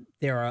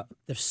there's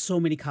so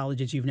many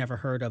colleges you've never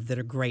heard of that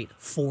are great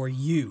for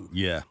you.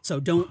 Yeah. So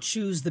don't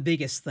choose the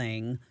biggest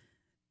thing.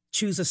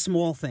 Choose a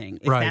small thing.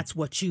 If that's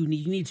what you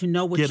need, you need to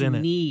know what you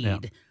need. Yeah.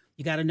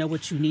 You got to know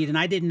what you need. And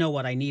I didn't know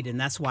what I needed, and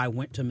that's why I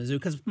went to Mizzou,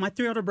 because my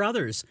 3 older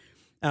brothers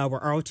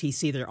were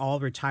ROTC. They're all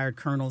retired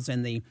colonels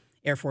in the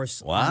Air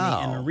Force,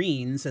 Army, and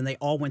Marines, and they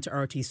all went to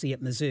ROTC at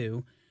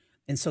Mizzou.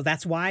 And so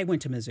that's why I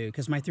went to Mizzou,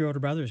 because my 3 older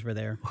brothers were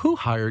there. Who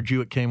hired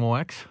you at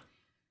KMOX?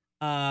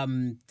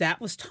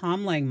 That was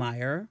Tom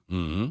Langmeyer,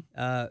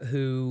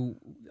 who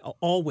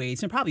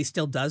always, and probably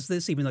still does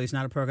this, even though he's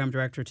not a program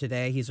director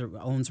today. He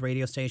owns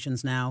radio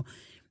stations now.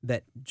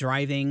 That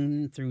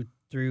driving through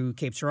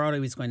Cape Girardeau,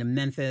 he was going to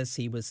Memphis.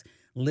 He was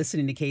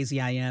listening to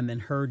KZIM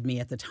and heard me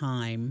at the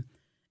time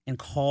and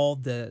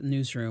called the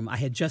newsroom. I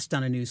had just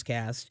done a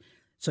newscast.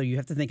 So you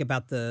have to think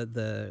about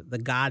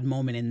the God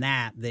moment in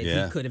that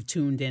he could have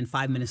tuned in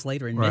 5 minutes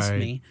later and missed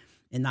me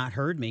and not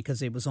heard me,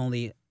 because it was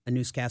only a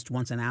newscast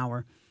once an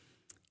hour,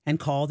 and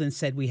called and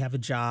said, we have a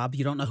job.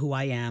 You don't know who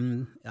I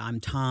am. I'm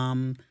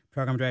Tom,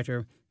 program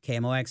director,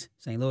 KMOX,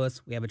 St.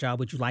 Louis. We have a job.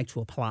 Would you like to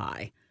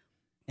apply?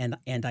 And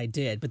I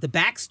did. But the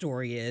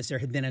backstory is there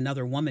had been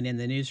another woman in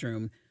the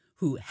newsroom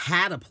who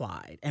had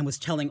applied and was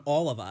telling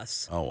all of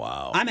us, oh,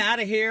 wow, I'm out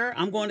of here.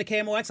 I'm going to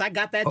KMOX. I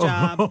got that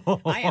job.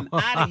 I am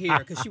out of here,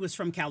 because she was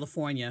from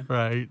California.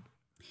 Right.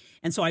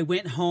 And so I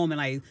went home,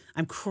 and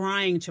I'm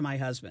crying to my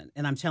husband,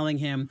 and I'm telling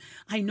him,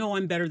 I know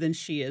I'm better than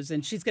she is,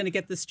 and she's going to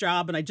get this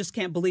job, and I just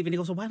can't believe it. And he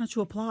goes, well, why don't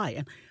you apply?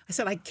 And I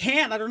said, I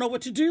can't. I don't know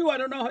what to do. I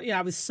don't know.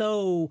 I was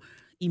so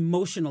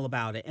emotional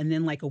about it. And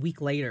then like a week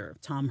later,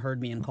 Tom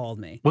heard me and called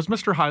me. Was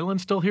Mr.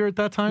 Hyland still here at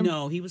that time?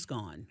 No, he was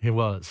gone. He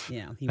was.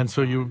 Yeah. And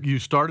so you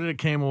started at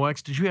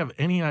KMOX. Did you have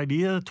any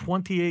idea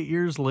 28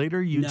 years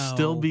later you'd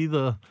still be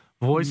the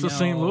voice of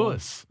St.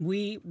 Louis?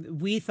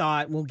 We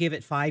thought we'll give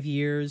it 5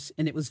 years,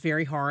 and it was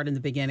very hard in the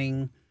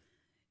beginning.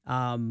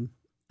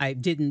 I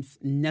didn't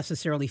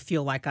necessarily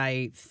feel like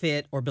I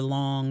fit or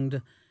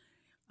belonged.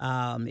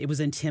 It was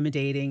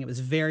intimidating. It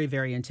was very,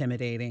 very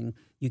intimidating.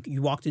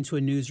 You walked into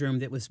a newsroom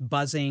that was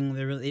buzzing.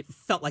 It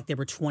felt like there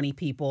were 20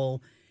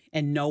 people,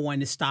 and no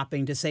one is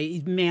stopping to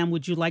say, ma'am,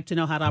 would you like to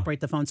know how to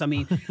operate the phones? I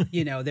mean,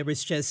 there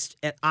was just,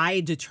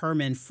 I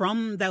determined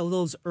from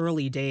those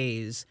early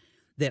days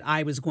that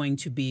I was going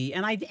to be,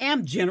 and I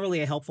am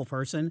generally a helpful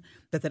person,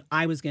 but that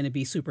I was going to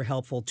be super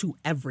helpful to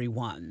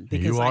everyone.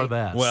 Because you are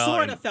that. Well,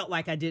 sort of felt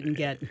like I didn't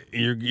get.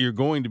 You're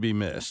going to be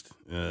missed.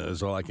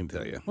 Is all I can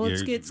tell you. Well,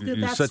 it's good.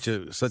 You're such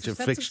a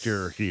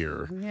fixture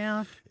here.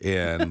 Yeah.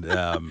 And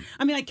I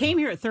mean, I came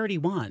here at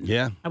 31.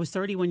 Yeah. I was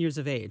 31 years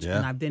of age,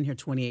 and I've been here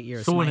 28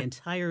 years. So my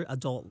entire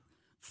adult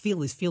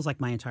feels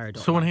like my entire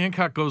adult So when life.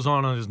 Hancock goes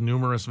on his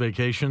numerous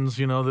vacations,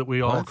 that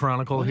we all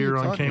chronicle What are you here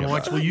on talking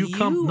KMOX, about? will you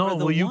come? You are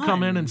the Will you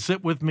come in one. and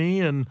sit with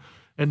me and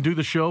do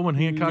the show when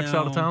Hancock's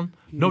out of town?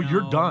 No,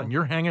 you're done.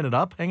 You're hanging it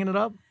up.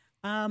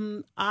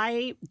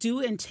 I do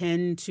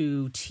intend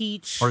to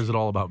teach. Or is it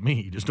all about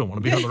me? You just don't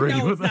want to be on the radio?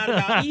 No, it's not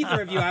about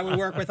either of you. I would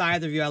work with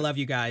either of you. I love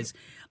you guys.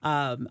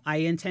 I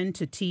intend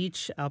to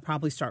teach. I'll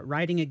probably start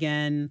writing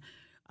again.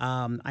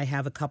 I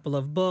have a couple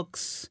of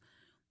books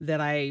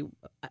that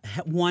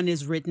one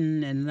is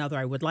written and another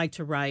I would like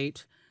to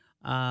write.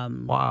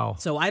 Wow.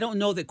 So I don't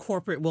know that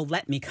corporate will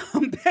let me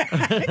come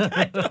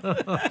back.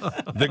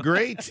 The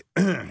great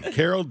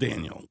Carol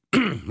Daniel.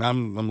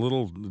 I'm a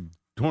little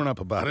torn up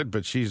about it,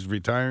 but she's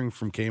retiring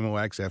from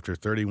KMOX after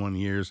 31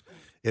 years.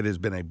 It has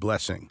been a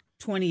blessing.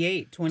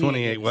 28,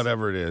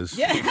 whatever it is.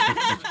 Yeah.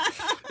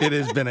 It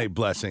has been a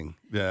blessing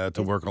to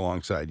work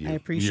alongside you. I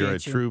appreciate You're a you.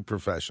 true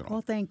professional.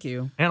 Well, thank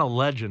you. And a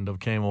legend of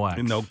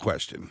KMOX. No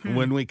question.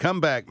 When we come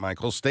back,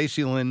 Michael,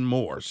 Stacy Lyn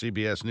Moore,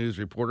 CBS News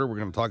reporter, we're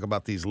going to talk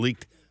about these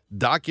leaked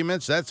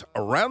documents. That's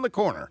around the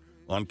corner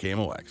on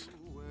KMOX.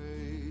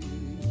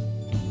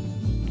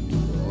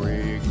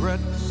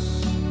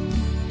 Regrets,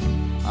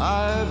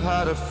 I've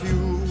had a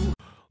few.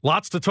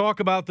 Lots to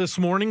talk about this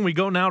morning. We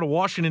go now to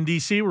Washington,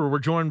 D.C., where we're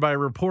joined by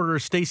reporter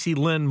Stacy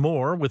Lyn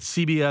Moore with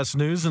CBS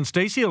News. And,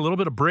 Stacy, a little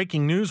bit of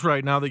breaking news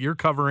right now that you're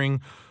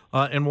covering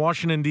in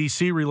Washington,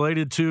 D.C.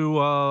 related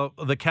to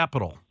the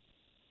Capitol.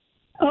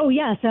 Oh,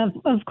 yes,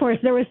 of course.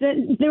 There was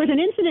an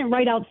incident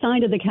right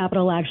outside of the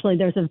Capitol, actually.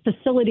 There's a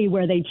facility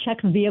where they check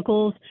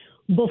vehicles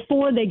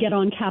before they get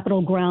on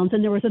Capitol grounds,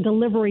 and there was a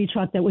delivery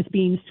truck that was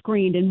being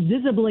screened. And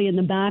visibly in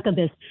the back of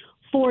this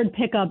Ford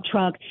pickup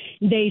truck,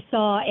 they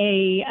saw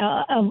a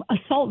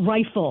assault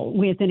rifle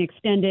with an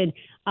extended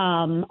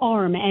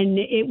arm, and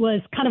it was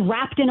kind of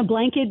wrapped in a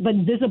blanket, but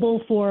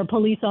visible for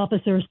police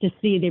officers to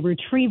see. They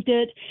retrieved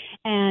it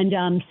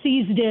and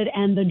seized it,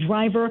 and the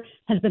driver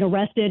has been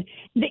arrested.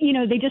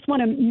 They just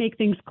want to make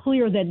things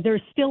clear that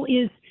there still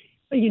is,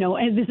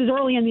 and this is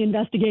early in the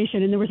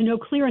investigation, and there was no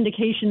clear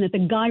indication that the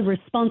guy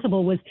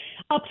responsible was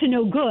up to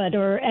no good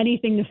or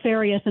anything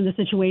nefarious in the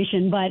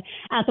situation. But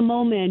at the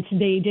moment,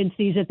 they did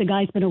seize it. The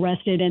guy's been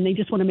arrested, and they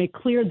just want to make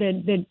clear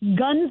that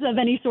guns of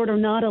any sort are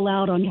not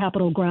allowed on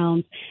Capitol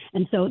grounds.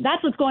 And so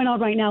that's what's going on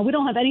right now. We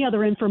don't have any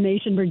other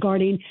information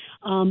regarding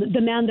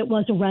the man that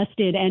was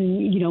arrested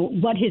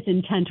and, what his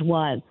intent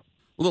was.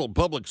 A little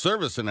public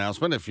service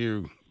announcement. If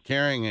you're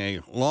carrying a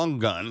long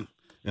gun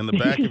in the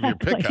back of your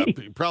pickup,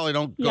 you probably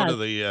don't go to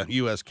the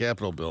U.S.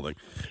 Capitol building.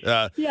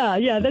 Yeah.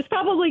 There's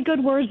probably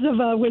good words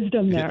of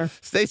wisdom there.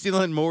 Stacy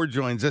Lyn Moore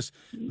joins us.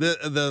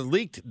 The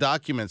leaked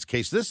documents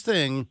case, this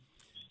thing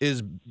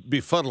is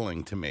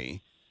befuddling to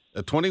me.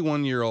 A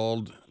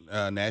 21-year-old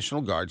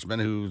National Guardsman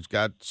who's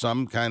got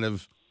some kind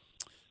of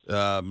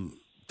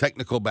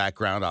technical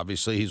background.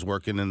 Obviously, he's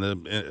working in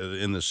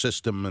the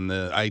system, in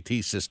the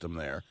IT system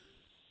there,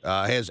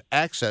 has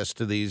access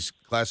to these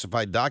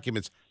classified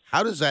documents.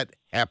 How does that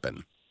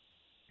happen?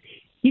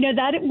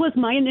 That was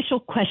my initial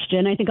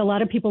question. I think a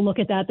lot of people look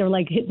at that. They're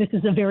like, this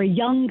is a very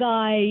young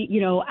guy.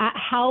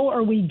 How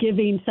are we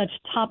giving such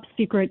top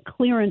secret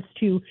clearance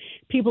to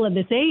people of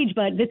this age?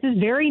 But this is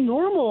very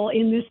normal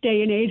in this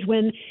day and age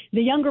when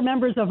the younger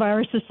members of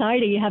our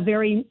society have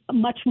very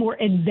much more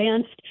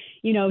advanced,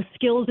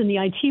 skills in the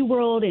IT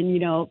world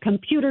and,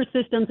 computer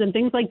systems and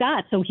things like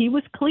that. So he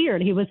was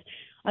cleared. He was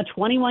a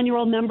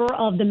 21-year-old member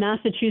of the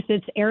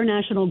Massachusetts Air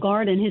National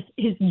Guard, and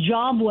his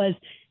job was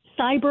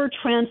Cyber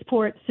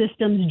Transport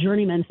Systems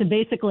Journeyman. So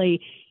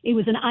basically, it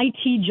was an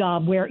IT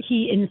job where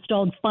he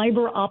installed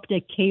fiber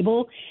optic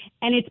cable,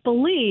 and it's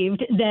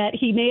believed that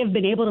he may have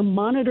been able to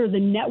monitor the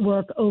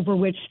network over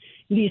which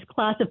these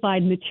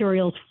classified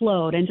materials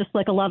flowed. And just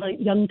like a lot of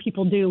young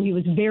people do, he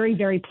was very,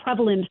 very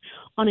prevalent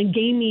on a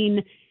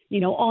gaming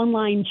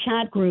online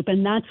chat group.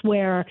 And that's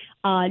where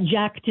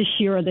Jack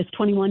Teixeira, this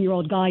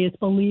 21-year-old guy, is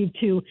believed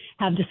to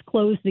have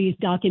disclosed these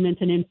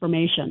documents and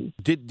information.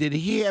 Did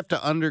he have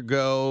to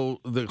undergo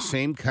the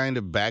same kind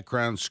of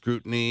background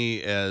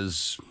scrutiny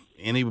as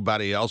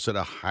anybody else at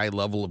a high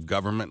level of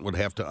government would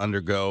have to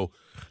undergo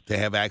to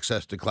have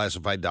access to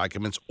classified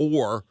documents?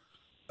 Or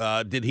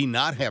did he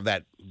not have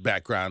that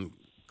background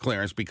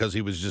clearance because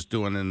he was just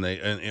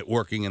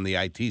working in the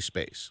IT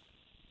space?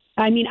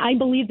 I mean, I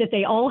believe that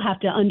they all have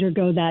to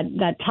undergo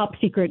that top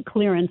secret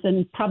clearance.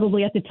 And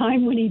probably at the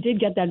time when he did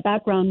get that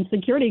background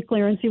security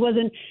clearance, he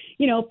wasn't,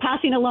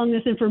 passing along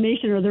this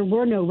information, or there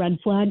were no red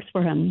flags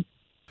for him.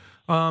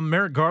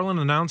 Merrick Garland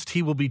announced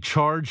he will be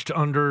charged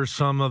under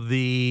some of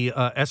the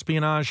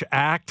Espionage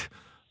Act.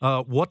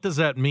 What does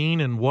that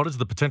mean, and what is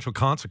the potential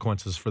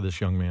consequences for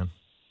this young man?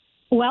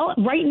 Well,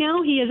 right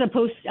now he is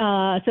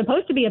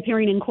supposed to be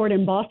appearing in court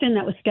in Boston.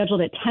 That was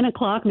scheduled at 10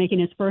 o'clock, making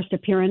his first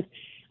appearance.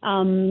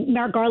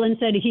 Merrick Garland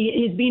said he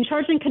is being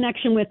charged in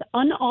connection with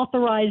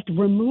unauthorized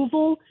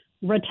removal,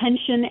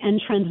 retention, and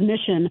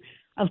transmission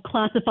of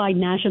classified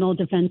national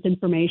defense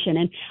information.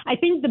 And I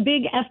think the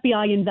big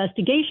FBI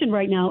investigation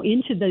right now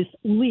into this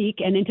leak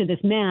and into this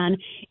man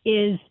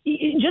is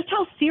just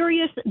how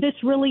serious this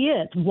really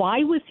is. Why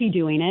was he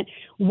doing it?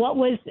 What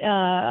was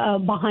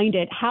behind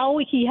it? How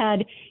he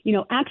had,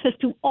 access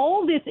to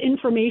all this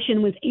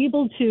information, was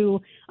able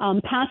to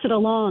pass it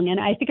along. And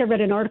I think I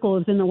read an article, it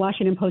was in the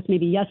Washington Post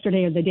maybe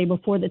yesterday or the day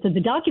before, that said the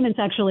documents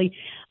actually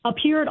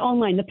appeared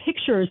online. The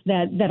pictures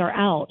that are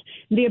out,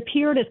 they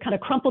appeared as kind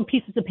of crumpled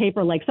pieces of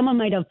paper, like someone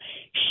might have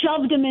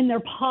shoved them in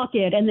their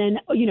pocket and then,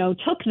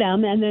 took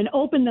them and then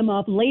opened them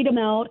up, laid them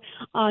out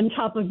on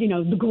top of,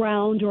 the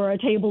ground or a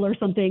table or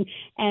something,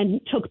 and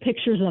took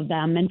pictures of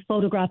them and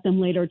photographed them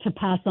later to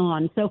pass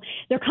on. So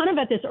they're kind of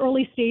at this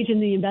early stage in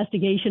the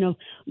investigation of,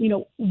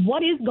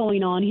 what is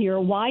going on here,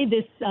 why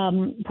this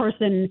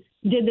person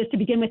did this to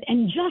begin with,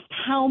 and just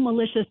how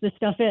malicious this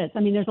stuff is. I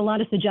mean, there's a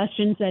lot of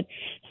suggestions that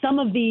some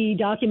of the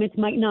documents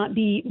might not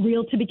be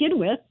real to begin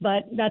with,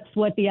 but that's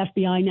what the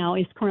FBI now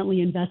is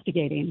currently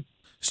investigating.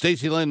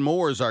 Stacy Lyn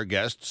Moore is our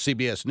guest,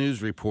 CBS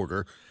News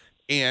reporter,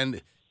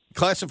 and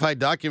classified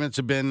documents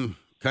have been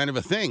kind of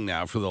a thing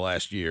now for the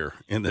last year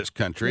in this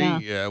country.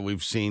 Yeah.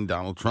 We've seen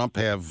Donald Trump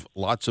have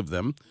lots of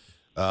them.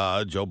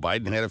 Joe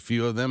Biden had a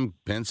few of them.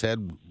 Pence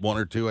had one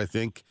or two, I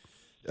think.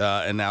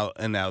 And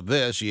now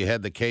this. You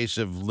had the case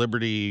of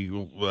Liberty,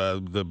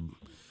 the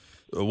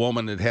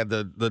woman that had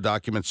the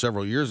documents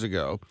several years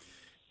ago.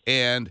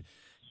 And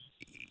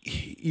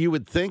you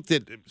would think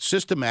that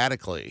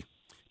systematically,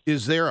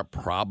 is there a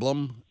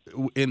problem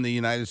in the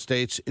United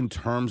States in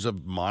terms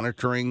of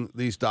monitoring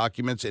these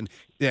documents?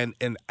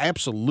 And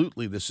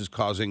absolutely this is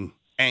causing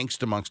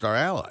angst amongst our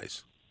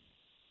allies.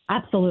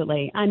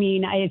 Absolutely. I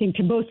mean, I think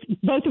to both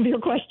of your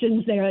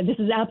questions there, this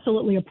is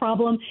absolutely a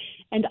problem.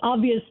 And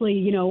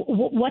obviously,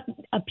 what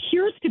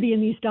appears to be in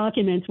these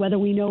documents, whether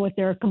we know if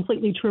they're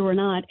completely true or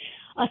not,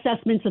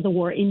 assessments of the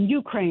war in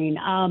Ukraine.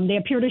 They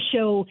appear to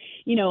show,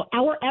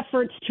 our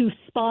efforts to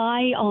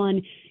spy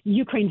on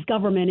Ukraine's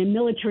government and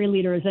military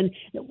leaders, and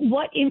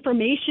what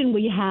information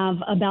we have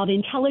about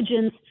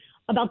intelligence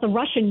about the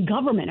Russian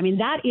government. I mean,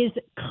 that is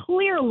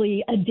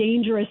clearly a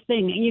dangerous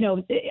thing.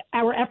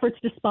 Our efforts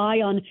to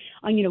spy on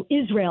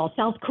Israel,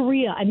 South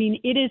Korea. I mean,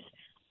 it is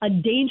a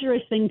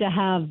dangerous thing to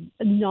have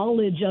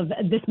knowledge of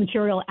this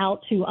material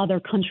out to other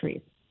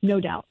countries, no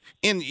doubt.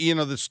 And,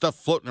 the stuff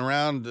floating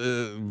around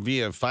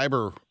via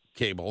fiber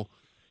cable,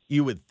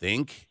 you would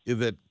think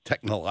that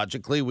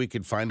technologically we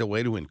could find a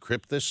way to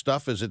encrypt this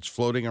stuff as it's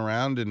floating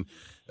around. And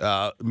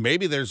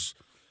maybe there's,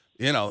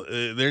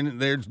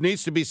 there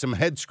needs to be some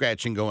head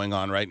scratching going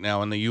on right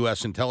now in the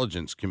U.S.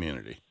 intelligence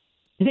community.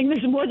 I think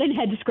there's more than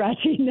head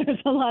scratching. There's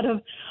a lot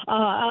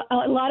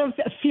of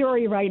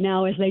fury right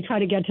now as they try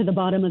to get to the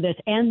bottom of this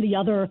and the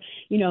other,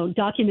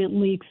 document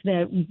leaks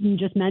that you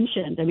just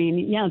mentioned. I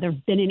mean, there's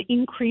been an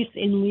increase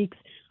in leaks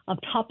of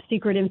top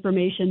secret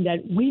information that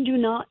we do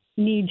not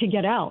need to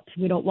get out.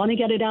 We don't want to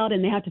get it out,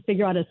 and they have to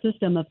figure out a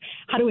system of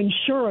how to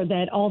ensure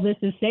that all this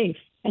is safe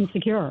and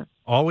secure.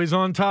 Always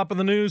on top of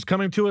the news,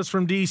 coming to us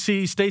from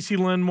D.C., Stacy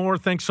Lyn Moore,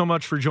 thanks so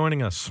much for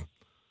joining us.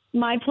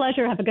 My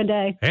pleasure. Have a good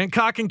day.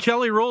 Hancock and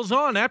Kelley rolls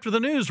on after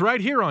the news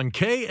right here on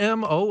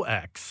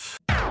KMOX.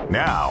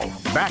 Now,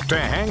 back to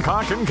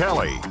Hancock and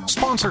Kelley,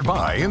 sponsored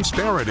by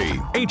Insperity,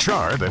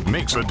 HR that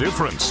makes a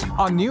difference,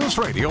 on News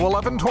Radio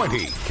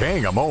 1120,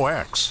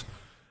 KMOX.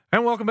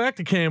 And welcome back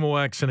to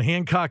KMOX and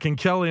Hancock and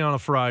Kelley on a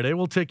Friday.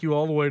 We'll take you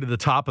all the way to the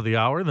top of the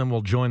hour, then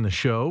we'll join the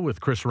show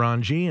with Chris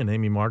Ranji and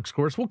Amy Marks, of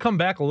course. We'll come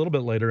back a little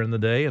bit later in the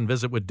day and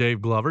visit with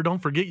Dave Glover. Don't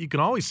forget, you can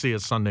always see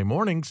us Sunday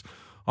mornings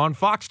on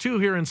Fox 2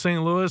 here in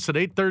St. Louis at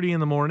 8:30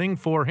 in the morning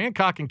for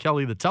Hancock and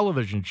Kelley, the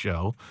television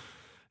show.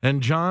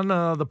 And John,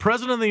 the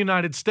President of the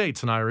United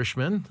States, an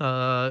Irishman,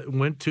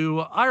 went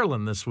to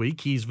Ireland this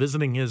week. He's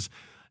visiting his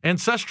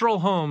ancestral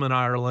home in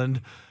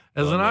Ireland.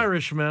 As an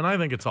Irishman, I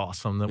think it's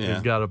awesome that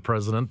we've got a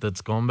president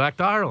that's going back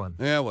to Ireland.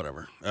 Yeah,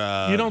 whatever.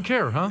 You don't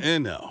care, huh?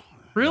 No.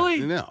 Really?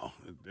 No.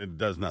 It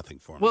does nothing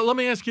for me. Well, let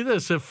me ask you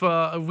this. If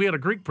we had a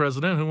Greek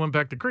president who went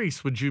back to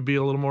Greece, would you be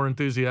a little more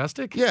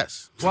enthusiastic?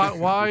 Yes.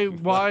 Why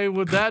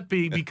would that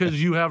be?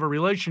 Because you have a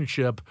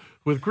relationship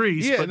with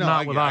Greece, but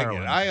not with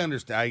Ireland. I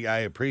understand. I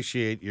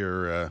appreciate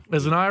your...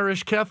 As an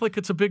Irish Catholic,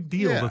 it's a big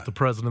deal that the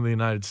President of the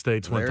United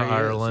States went to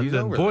Ireland.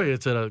 And boy,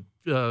 it's at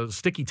a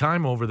sticky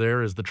time over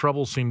there as the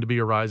troubles seem to be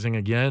arising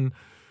again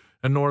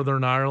in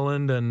Northern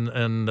Ireland.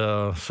 And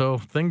so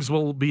things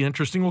will be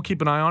interesting. We'll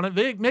keep an eye on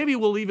it. Maybe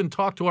we'll even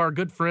talk to our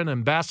good friend,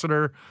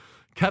 Ambassador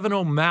Kevin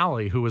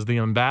O'Malley, who was the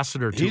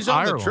ambassador to Ireland. He's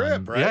on the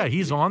trip, right? Yeah,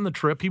 he's on the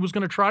trip. He was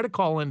going to try to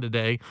call in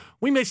today.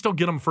 We may still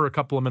get him for a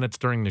couple of minutes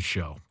during the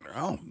show.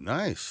 Oh,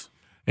 nice.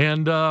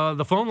 And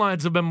the phone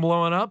lines have been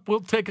blowing up.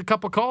 We'll take a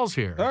couple calls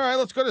here. All right,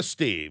 let's go to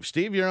Steve.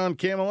 Steve, you're on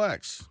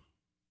KMOX.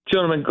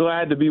 Gentlemen,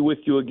 glad to be with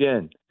you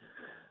again.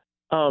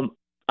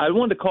 I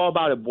wanted to call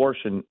about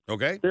abortion.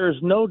 Okay. There is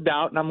no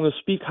doubt, and I'm going to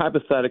speak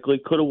hypothetically,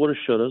 coulda, woulda,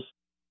 shouldas.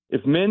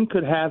 If men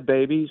could have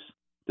babies,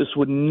 this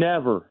would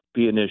never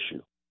be an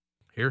issue.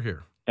 Hear,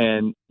 hear.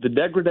 And the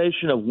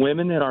degradation of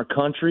women in our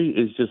country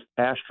is just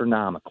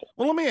astronomical.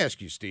 Well, let me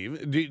ask you,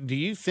 Steve, do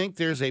you think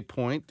there's a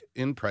point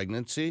in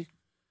pregnancy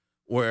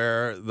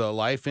where the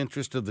life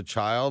interest of the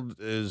child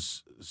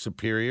is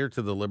superior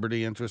to the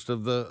liberty interest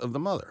of the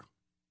mother?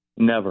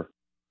 Never.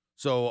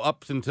 So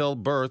up until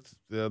birth,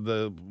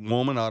 the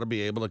woman ought to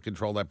be able to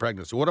control that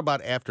pregnancy. What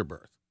about after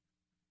birth?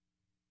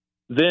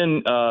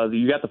 Then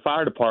you got the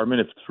fire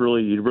department if it's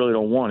really you really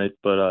don't want it,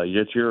 but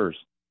it's yours.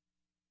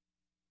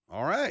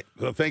 All right.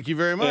 Well, thank you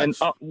very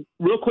much. And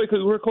real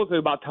quickly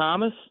about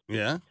Thomas.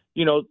 Yeah.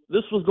 You know,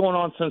 this was going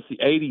on since the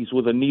 80s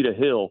with Anita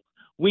Hill.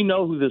 We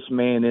know who this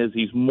man is.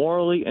 He's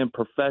morally and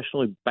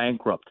professionally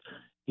bankrupt.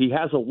 He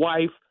has a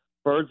wife.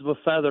 Birds of a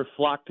feather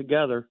flock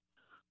together.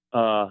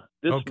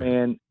 This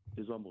man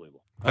is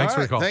unbelievable. Thanks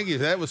for the call. Thank you.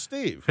 That was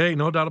Steve. Hey,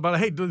 no doubt about it.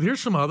 Hey,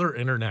 here's some other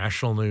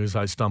international news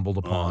I stumbled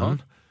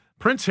upon.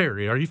 Prince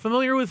Harry, are you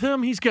familiar with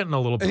him? He's getting a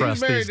little press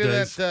these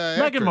days.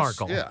 Meghan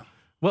Markle. Yeah.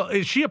 Well,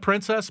 is she a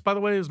princess, by the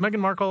way? Is Meghan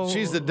Markle?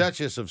 She's the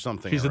Duchess of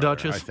something. She's the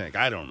Duchess? I think.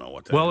 I don't know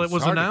what that is. Well, it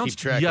was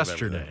announced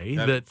yesterday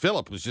that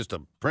Philip was just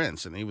a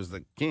prince and he was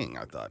the king,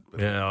 I thought.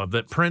 Yeah,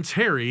 that Prince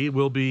Harry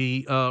will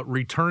be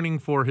returning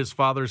for his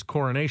father's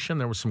coronation.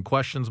 There was some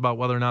questions about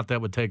whether or not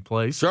that would take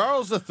place.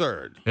 Charles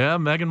III. Yeah,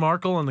 Meghan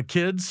Markle and the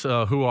kids,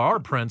 who are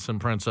prince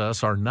and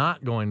princess, are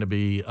not going to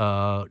be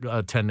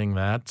attending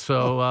that.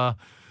 So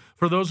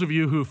for those of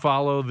you who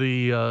follow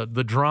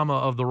the drama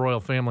of the royal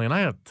family, and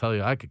I have to tell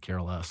you, I could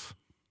care less.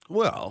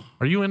 Well,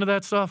 are you into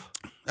that stuff?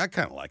 I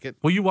kind of like it.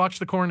 Will you watch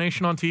the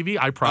coronation on TV?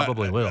 I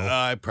probably will.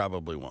 I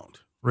probably won't.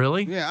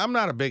 Really? Yeah, I'm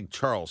not a big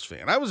Charles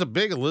fan. I was a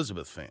big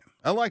Elizabeth fan.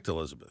 I liked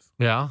Elizabeth.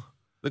 Yeah.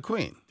 The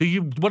Queen.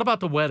 What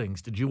about the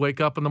weddings? Did you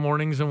wake up in the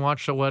mornings and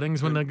watch the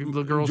weddings when the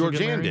girls were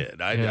getting married?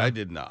 Georgianne did. I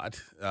did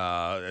not.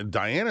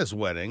 Diana's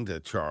wedding to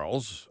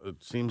Charles,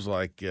 it seems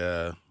like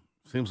that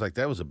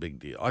was a big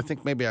deal. I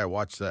think maybe I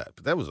watched that,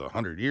 but that was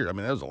 100 years. I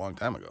mean, that was a long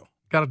time ago.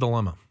 Got a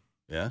dilemma.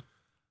 Yeah.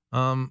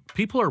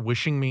 People are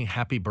wishing me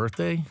happy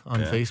birthday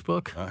on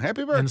Facebook.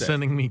 Happy birthday. And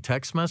sending me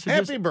text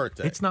messages. Happy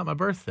birthday. It's not my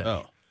birthday.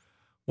 Oh.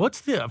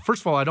 First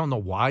of all, I don't know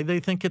why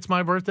they think it's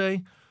my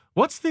birthday.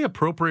 What's the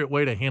appropriate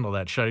way to handle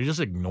that? Should I just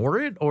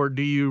ignore it? Or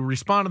do you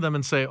respond to them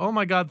and say, oh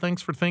my God,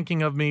 thanks for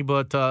thinking of me,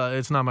 but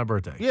it's not my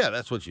birthday? Yeah,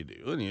 that's what you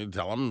do. And you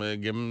tell them,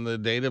 give them the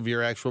date of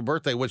your actual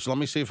birthday, which let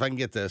me see if I can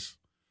get this.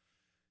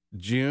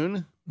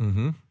 June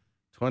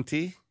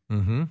 20.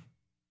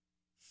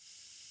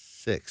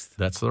 6th.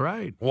 That's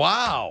right.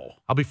 Wow.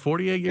 I'll be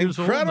 48 years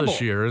old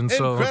this year. And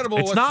so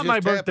it's not my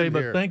birthday,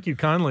 but thank you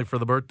kindly for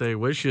the birthday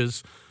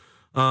wishes.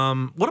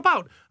 What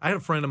about, I had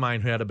a friend of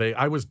mine who had a baby.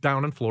 I was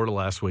down in Florida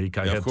last week.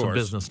 I had some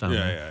business down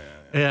there.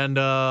 And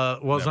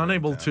was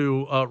unable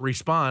to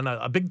respond.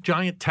 A big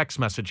giant text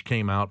message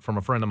came out from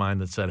a friend of mine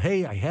that said,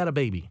 hey, I had a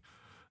baby.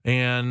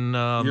 And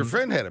your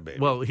friend had a baby.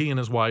 Well, he and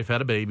his wife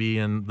had a baby,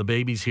 and the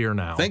baby's here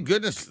now. Thank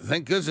goodness.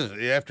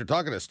 After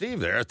talking to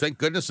Steve there, thank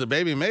goodness the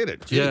baby made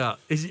it. Jeez.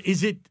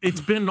 Yeah. It's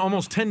been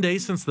almost 10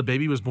 days since the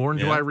baby was born.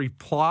 Do I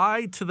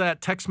reply to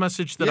that text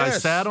message that I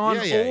sat on,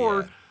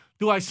 or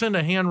do I send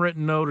a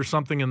handwritten note or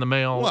something in the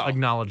mail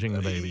acknowledging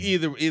the baby?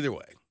 Either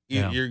way,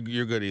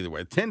 you're good either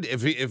way.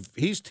 If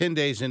he's 10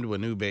 days into a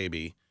new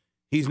baby,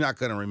 he's not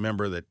going to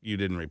remember that you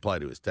didn't reply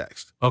to his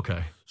text.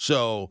 Okay.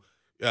 So.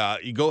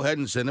 You go ahead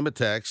and send him a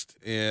text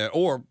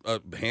or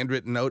a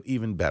handwritten note,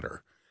 even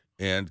better,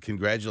 and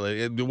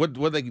congratulate.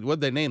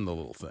 What'd they name the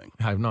little thing?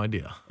 I have no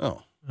idea.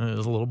 Oh, it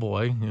was a little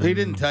boy. He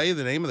didn't tell you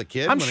the name of the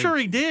kid. I'm sure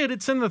he did.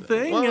 It's in the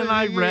thing, and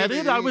I read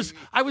it. I was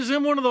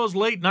in one of those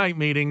late night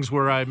meetings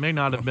where I may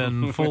not have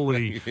been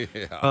fully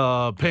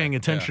paying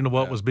attention to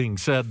what was being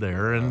said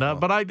there, and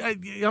but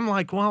I'm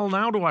like, well,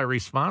 now do I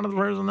respond to the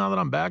person now that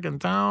I'm back in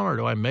town, or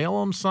do I mail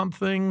them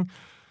something?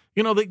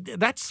 You know,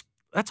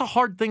 that's a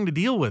hard thing to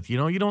deal with. You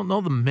know, you don't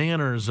know the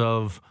manners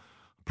of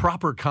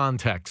proper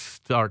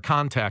context or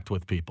contact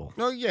with people.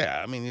 Oh, yeah.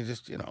 I mean, you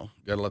just, got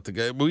to let the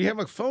guy. We have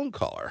a phone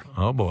caller.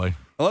 Oh, boy.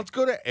 Well, let's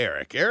go to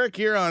Eric. Eric,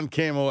 you're on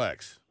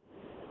KMOX.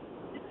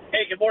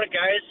 Hey, good morning,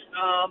 guys.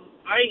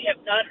 I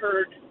have not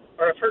heard,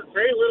 or I've heard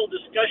very little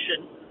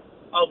discussion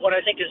of what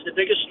I think is the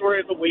biggest story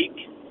of the week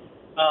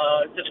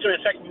that's going to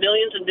affect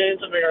millions and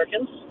millions of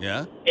Americans.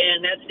 Yeah.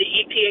 And that's the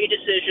EPA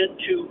decision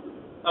to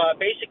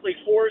basically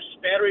force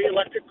battery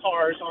electric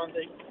cars on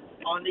the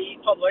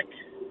public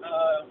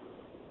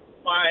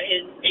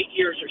in 8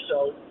 years or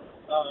so.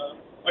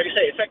 Like I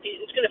say,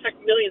 it's going to affect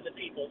millions of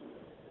people.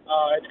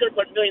 It's going to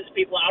put millions of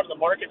people out of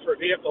the market for a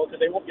vehicle because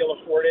they won't be able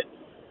to afford it.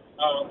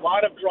 A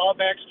lot of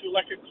drawbacks to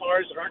electric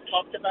cars that aren't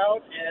talked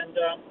about, and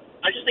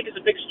I just think it's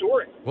a big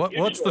story.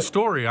 What's the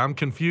story? I'm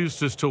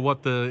confused as to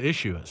what the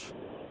issue is.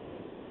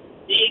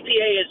 The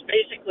EPA has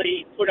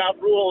basically put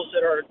out rules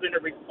that are going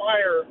to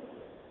require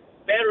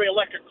battery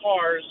electric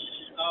cars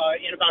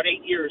in about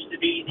 8 years to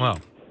be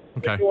the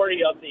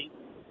majority of the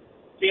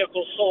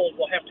vehicles sold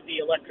will have to be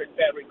electric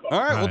battery cars. All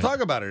right, we'll talk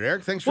about it,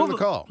 Eric. Thanks for the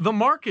call. The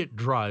market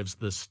drives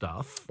this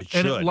stuff,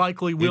 and it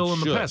likely will in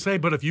the past. Hey,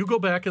 but if you go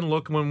back and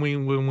look when we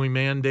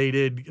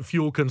mandated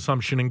fuel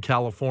consumption in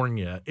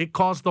California, it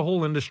caused the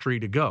whole industry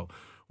to go.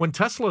 when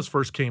Teslas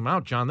first came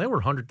out, John, they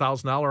were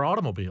 $100,000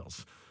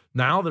 automobiles.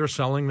 Now they're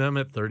selling them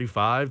at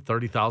 $35,000,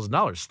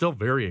 $30,000. Still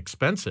very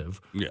expensive,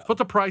 but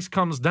the price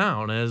comes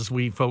down as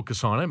we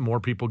focus on it.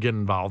 More people get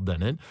involved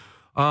in it.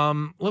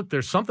 Look,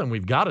 there's something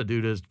we've got to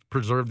do to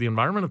preserve the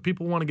environment. If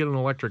people want to get an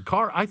electric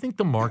car, I think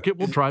the market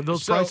will drive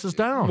those prices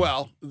down.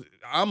 Well,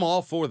 I'm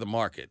all for the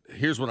market.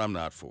 Here's what I'm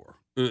not for,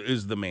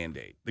 is the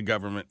mandate, the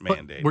government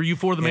mandate. Were you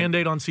for the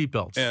mandate on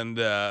seatbelts? And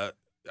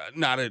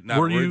not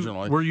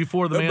originally. Were you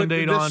for the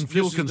mandate on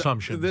fuel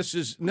consumption?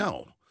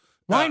 No.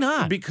 Why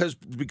not? Because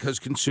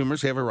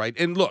consumers have a right.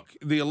 And look,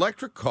 the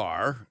electric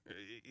car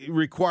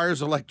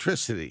requires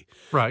electricity.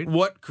 Right.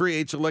 What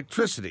creates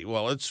electricity?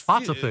 Well, it's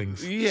lots of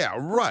things. Yeah,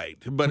 right.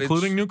 But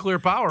including nuclear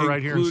power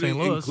right here in St.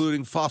 Louis.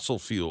 Including fossil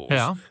fuels.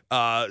 Yeah.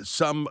 A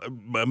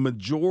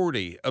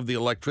majority of the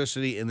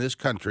electricity in this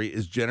country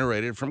is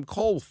generated from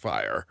coal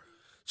fire.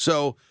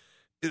 So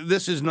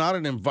this is not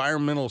an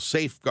environmental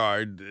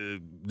safeguard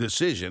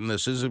decision.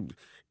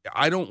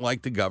 I don't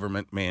like the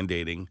government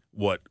mandating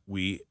what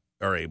we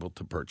are able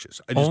to purchase.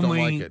 I just don't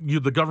like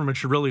it. The government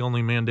should really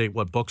only mandate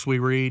what books we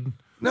read.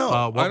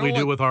 No, what we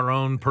do with our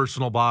own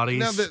personal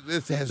bodies,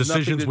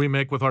 decisions we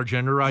make with our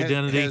gender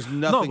identity.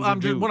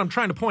 What I'm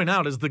trying to point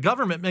out is the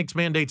government makes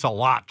mandates a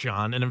lot,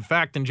 John. And in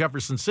fact, in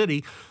Jefferson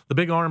City, the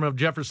big arm of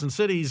Jefferson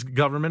City's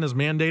government is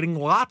mandating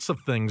lots of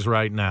things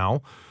right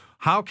now.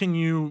 How can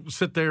you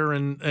sit there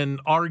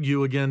and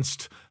argue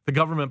against the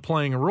government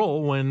playing a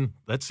role when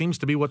that seems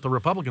to be what the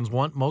Republicans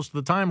want most of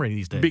the time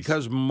these days?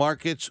 Because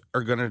markets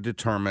are going to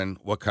determine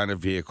what kind of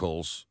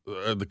vehicles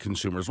the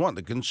consumers want.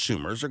 The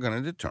consumers are going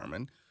to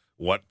determine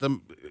what the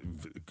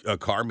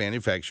car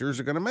manufacturers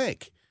are going to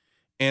make.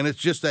 And it's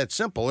just that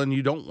simple. And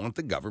you don't want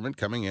the government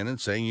coming in and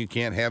saying you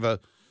can't have a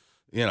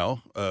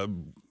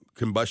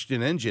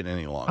combustion engine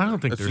any longer. I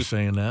don't think they're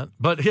saying that.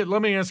 But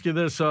let me ask you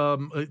this.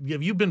 Have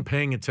you been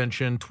paying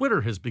attention?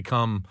 Twitter has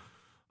become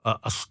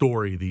a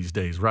story these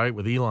days, right?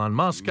 With Elon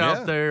Musk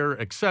out there,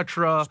 et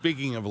cetera.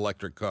 Speaking of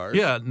electric cars.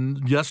 Yeah.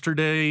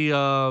 Yesterday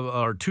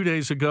or 2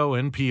 days ago,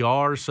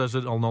 NPR says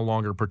it'll no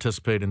longer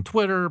participate in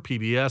Twitter.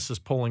 PBS is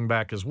pulling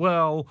back as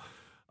well.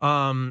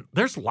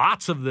 There's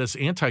lots of this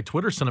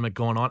anti-Twitter sentiment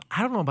going on.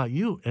 I don't know about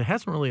you. It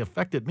hasn't really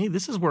affected me.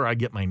 This is where I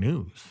get my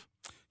news.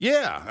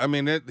 Yeah. I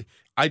mean,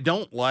 I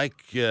don't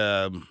like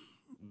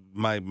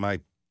my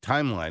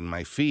timeline,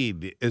 my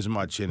feed as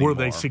much anymore. Where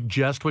they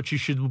suggest what you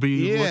should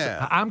be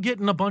listening. I'm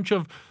getting a bunch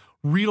of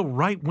real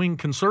right-wing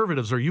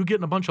conservatives. Are you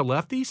getting a bunch of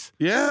lefties?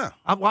 Yeah.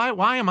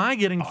 Why am I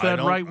getting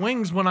fed right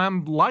wings when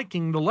I'm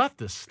liking the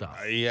leftist stuff?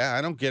 Yeah,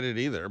 I don't get it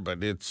either.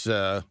 But it's,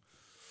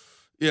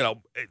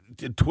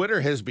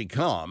 Twitter has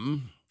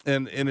become,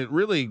 and it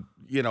really,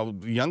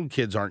 young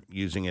kids aren't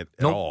using it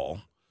at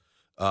all.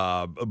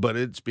 But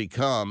it's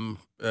become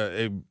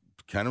a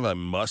kind of a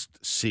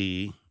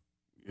must-see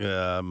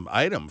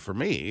item for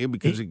me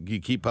because you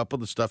keep up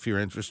with the stuff you're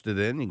interested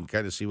in. You can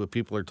kind of see what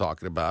people are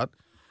talking about.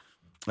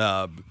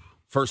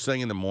 First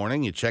thing in the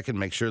morning, you check and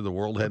make sure the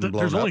world hadn't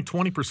blown up. There's only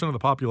 20% of the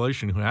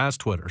population who has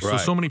Twitter,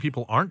 so many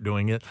people aren't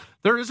doing it.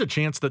 There is a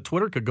chance that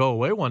Twitter could go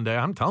away one day.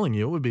 I'm telling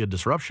you, it would be a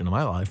disruption in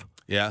my life.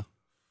 Yeah.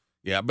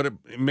 Yeah, but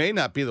it may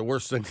not be the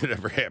worst thing that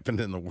ever happened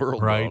in the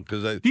world. Right.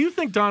 Do you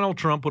think Donald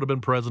Trump would have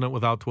been president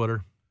without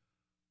Twitter?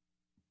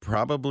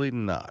 Probably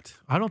not.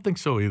 I don't think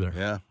so either.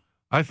 Yeah.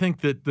 I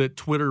think that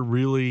Twitter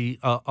really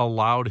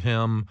allowed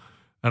him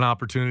an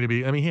opportunity to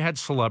be – I mean, he had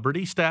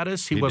celebrity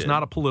status. He was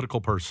not a political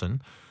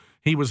person.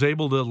 He was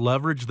able to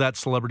leverage that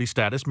celebrity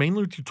status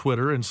mainly through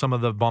Twitter and some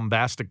of the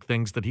bombastic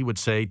things that he would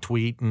say,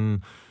 tweet,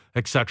 and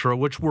et cetera,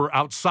 which were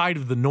outside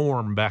of the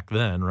norm back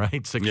then,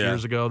 right? 6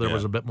 years ago, there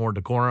was a bit more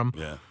decorum.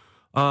 Yeah.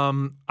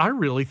 I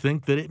really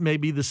think that it may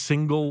be the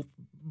single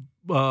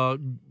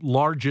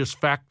largest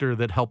factor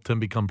that helped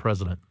him become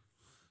president.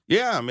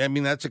 Yeah, I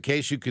mean, that's a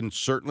case you can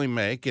certainly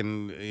make,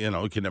 and,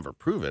 you can never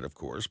prove it, of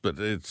course, but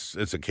it's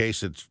a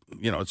case it's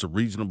a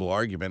reasonable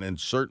argument, and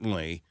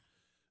certainly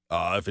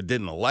if it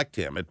didn't elect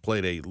him, it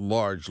played a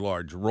large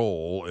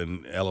role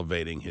in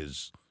elevating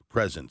his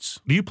presence.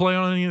 Do you play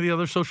on any of the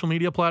other social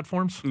media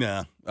platforms?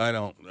 No, I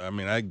don't. I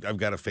mean, I've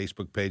got a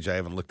Facebook page I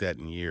haven't looked at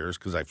in years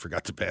because I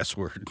forgot the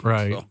password.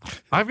 Right. So.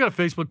 I've got a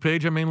Facebook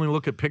page. I mainly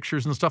look at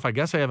pictures and stuff. I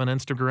guess I have an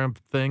Instagram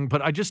thing,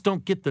 but I just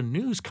don't get the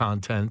news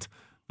content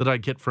that I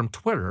get from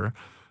Twitter.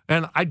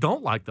 And I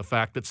don't like the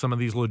fact that some of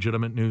these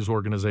legitimate news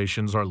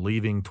organizations are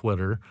leaving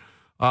Twitter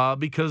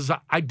because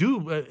I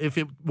do, if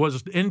it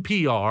was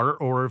NPR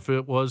or if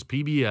it was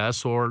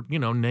PBS or,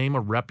 name a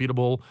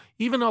reputable,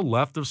 even a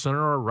left of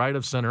center or a right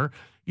of center,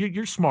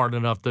 you're smart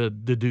enough to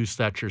deduce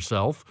that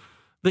yourself.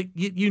 That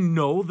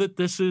that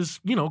this is,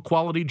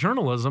 quality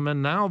journalism,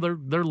 and now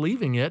they're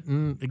leaving it,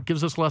 and it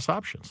gives us less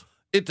options.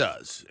 It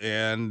does,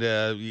 and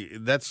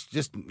that's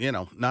just,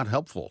 not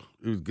helpful.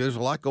 There's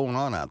a lot going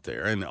on out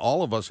there, and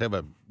all of us have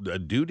a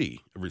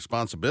duty, a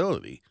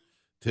responsibility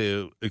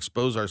to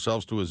expose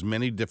ourselves to as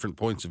many different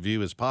points of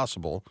view as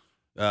possible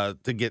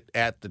to get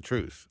at the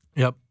truth.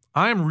 Yep.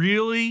 I'm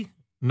really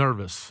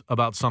nervous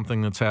about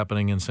something that's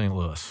happening in St.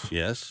 Louis.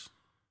 Yes.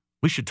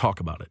 We should talk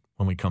about it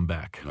when we come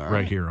back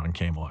right here on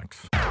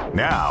KMOX.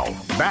 Now,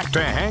 back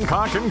to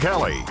Hancock and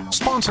Kelley,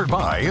 sponsored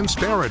by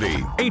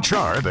Insperity,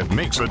 HR that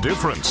makes a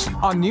difference,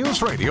 on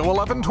News Radio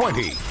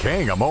 1120,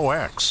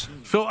 KMOX.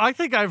 So I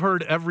think I've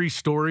heard every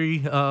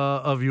story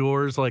of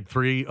yours like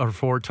 3 or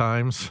 4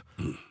 times,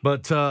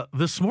 but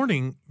this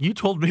morning you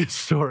told me a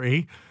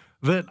story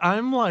that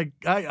I'm like,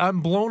 I'm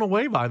blown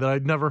away by, that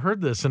I'd never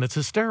heard this, and it's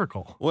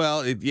hysterical.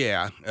 Well, a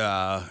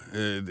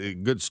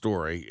good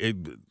story.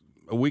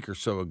 A week or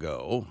so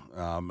ago,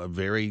 a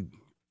very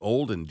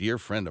old and dear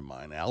friend of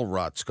mine, Al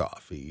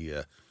Rotzkoff,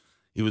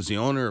 he was the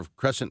owner of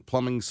Crescent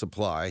Plumbing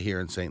Supply here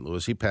in St.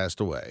 Louis. He passed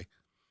away,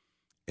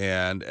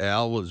 and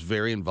Al was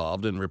very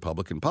involved in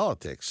Republican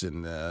politics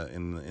in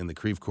the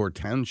Creve Coeur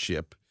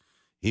Township.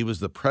 He was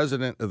the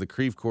president of the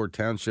Creve Coeur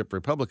Township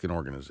Republican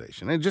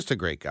Organization, and just a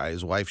great guy.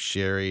 His wife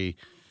Sherry,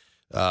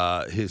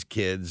 his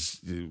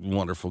kids,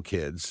 wonderful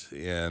kids,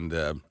 and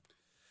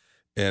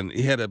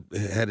he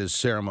had his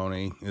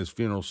ceremony, his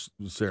funeral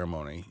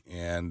ceremony,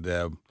 and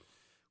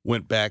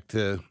went back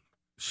to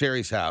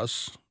Sherry's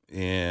house,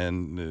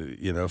 and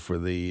for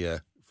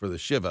the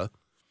shiva.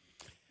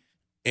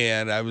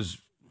 And I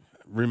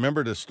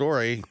remembered a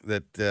story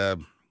that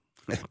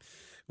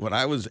when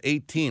I was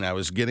 18, I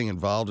was getting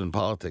involved in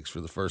politics for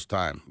the first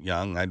time.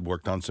 Young, I'd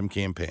worked on some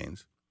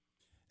campaigns,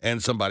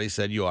 and somebody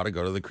said you ought to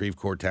go to the Creve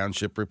Coeur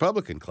Township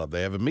Republican Club.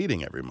 They have a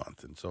meeting every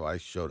month, and so I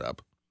showed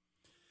up.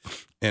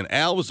 And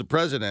Al was the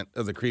president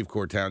of the Creve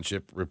Coeur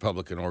Township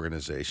Republican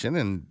Organization,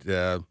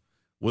 and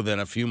within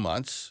a few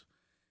months,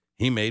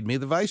 he made me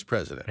the vice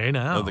president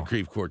of the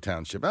Creve Coeur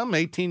Township. I'm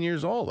 18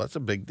 years old. That's a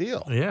big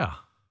deal. Yeah.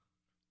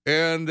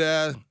 And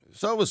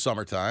so it was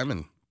summertime,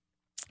 and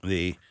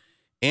the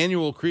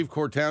annual Creve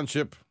Coeur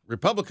Township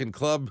Republican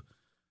Club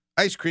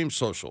Ice Cream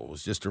Social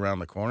was just around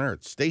the corner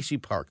at Stacy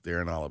Park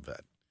there in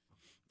Olivet.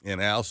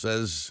 And Al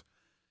says,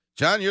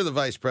 John, you're the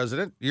vice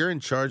president. You're in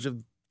charge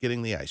of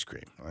getting the ice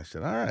cream. I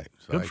said, all right.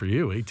 So Good for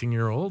you,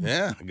 18-year-old.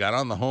 Yeah. I got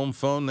on the home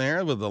phone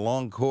there with the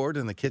long cord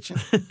in the kitchen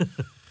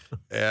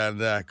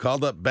and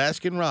called up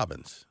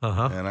Baskin-Robbins.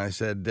 And I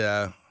said,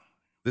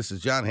 this is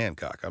John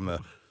Hancock. I'm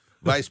the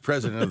vice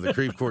president of the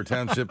Creve Coeur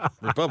Township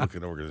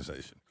Republican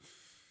Organization.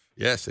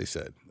 Yes, they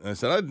said. And I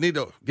said, I need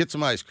to get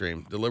some ice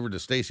cream delivered to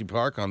Stacy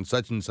Park on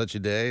such and such a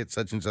day at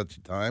such and such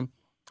a time.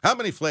 How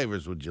many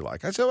flavors would you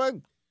like? I said,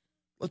 well,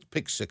 let's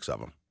pick 6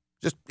 of them.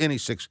 Just any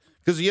 6,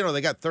 because,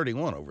 they got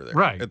 31 over there.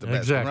 Right, at the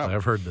exactly.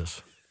 I've heard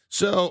this.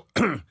 So,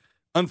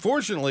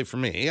 unfortunately for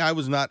me, I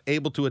was not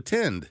able to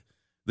attend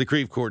the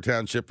Creve Coeur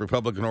Township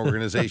Republican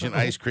Organization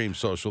Ice Cream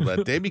Social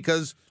that day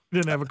because... You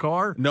didn't have a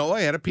car? No,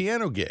 I had a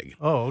piano gig.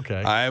 Oh,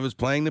 okay. I was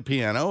playing the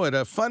piano at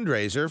a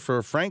fundraiser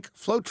for Frank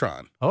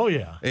Flotron. Oh,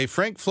 yeah. A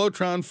Frank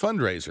Flotron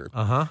fundraiser.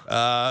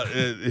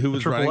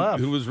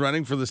 Who was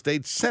running for the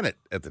state Senate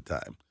at the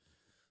time.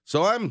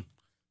 So I'm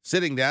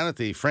sitting down at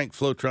the Frank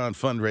Flotron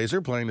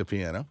fundraiser playing the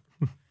piano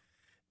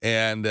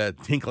and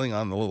tinkling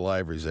on the little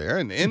ivories there.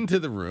 And into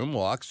the room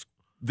walks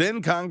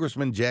then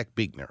Congressman Jack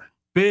Buechner.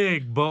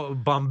 Big,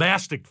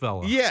 bombastic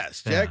fella.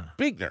 Yes, Jack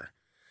Buechner.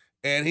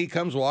 And he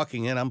comes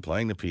walking in. I'm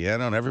playing the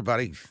piano, and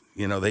everybody,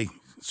 they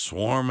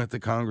swarm at the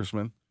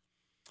congressman.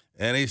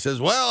 And he says,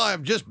 well,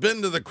 I've just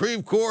been to the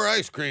Creve Coeur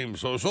Ice Cream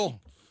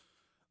Social.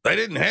 They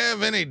didn't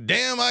have any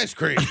damn ice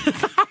cream.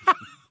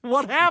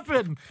 What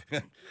happened?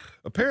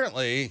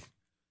 Apparently,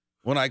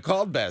 when I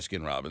called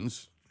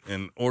Baskin-Robbins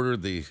and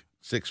ordered the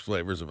 6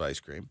 flavors of ice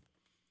cream,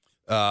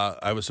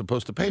 I was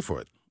supposed to pay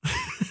for it.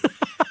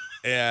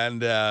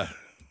 And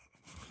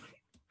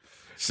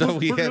so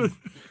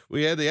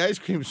we had the ice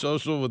cream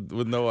social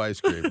with no ice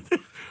cream.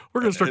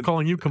 We're going to start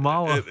calling you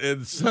Kamala.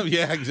 And so,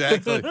 yeah,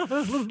 exactly.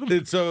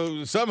 And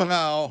so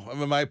somehow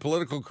my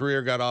political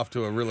career got off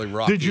to a really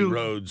rocky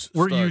roads.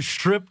 Were you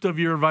stripped of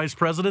your vice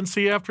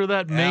presidency after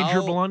that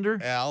major blunder?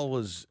 Al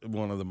was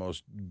one of the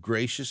most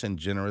gracious and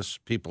generous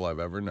people I've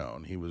ever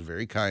known. He was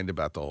very kind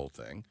about the whole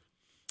thing.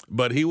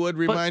 But he would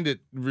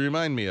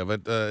remind me of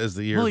it as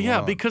the years went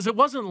on. Because it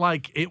wasn't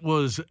like it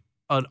was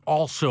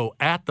also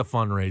at the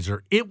fundraiser.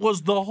 It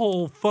was the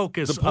whole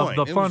focus of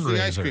the fundraiser. It was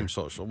the ice cream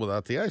social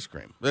without the ice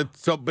cream.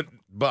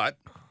 But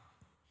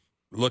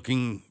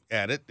looking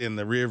at it in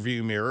the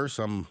rearview mirror,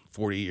 some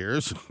 40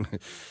 years,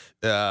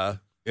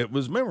 it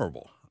was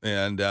memorable.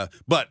 And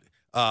but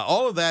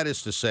all of that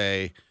is to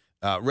say,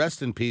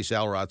 rest in peace,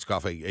 Al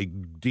Rotzkoff, a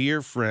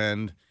dear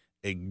friend,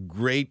 a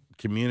great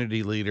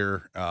community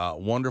leader,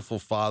 wonderful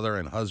father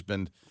and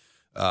husband.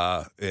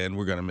 And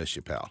we're going to miss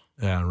you, pal.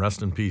 Yeah,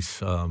 rest in peace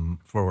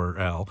for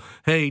Al.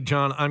 Hey,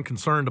 John, I'm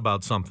concerned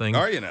about something.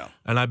 Are you now?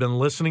 And I've been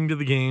listening to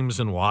the games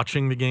and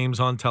watching the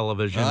games on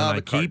television, and I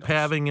keep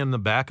having in the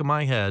back of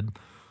my head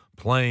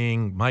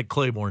playing Mike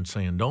Claiborne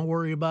saying, don't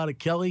worry about it,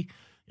 Kelley.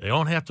 You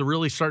don't have to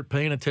really start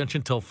paying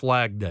attention till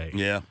Flag Day.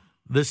 Yeah.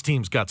 This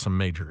team's got some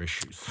major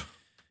issues.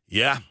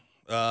 Yeah.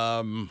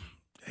 And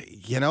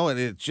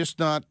it's just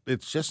not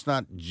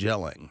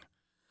gelling.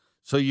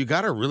 So you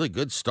got a really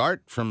good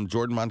start from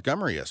Jordan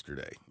Montgomery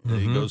yesterday. Mm-hmm.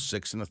 He goes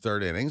 6 in the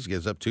 3rd innings,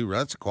 gives up 2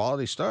 runs, a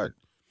quality start.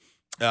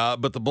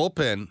 But the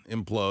bullpen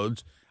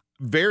implodes.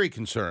 very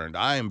concerned.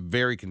 I am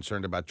very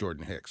concerned about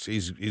Jordan Hicks.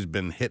 He's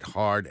been hit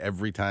hard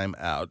every time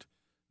out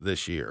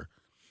this year,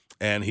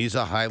 and he's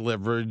a high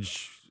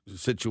leverage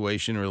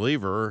situation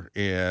reliever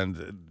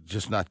and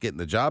just not getting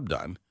the job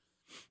done.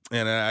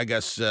 And I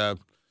guess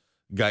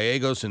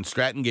Gallegos and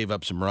Stratton gave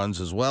up some runs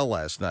as well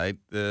last night.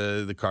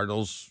 The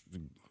Cardinals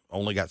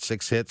only got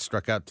 6 hits,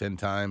 struck out 10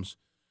 times.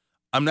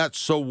 I'm not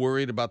so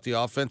worried about the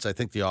offense. I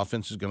think the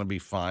offense is going to be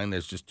fine.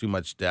 There's just too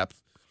much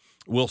depth.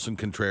 Wilson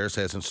Contreras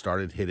hasn't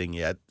started hitting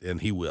yet, and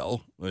he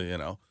will,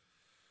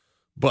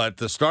 But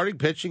the starting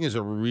pitching is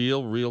a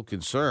real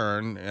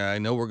concern. I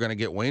know we're going to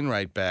get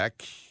Wainwright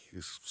back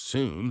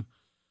soon,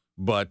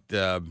 but,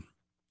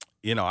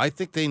 I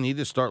think they need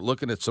to start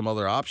looking at some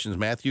other options.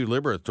 Matthew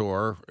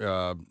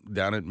Liberatore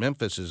down at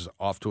Memphis is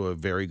off to a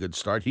very good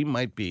start. He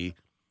might be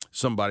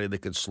somebody that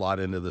could slot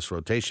into this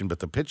rotation, but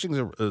the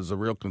pitching is a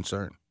real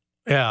concern.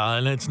 Yeah,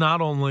 and it's not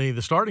only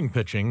the starting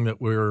pitching that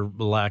we're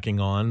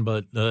lacking on,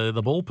 but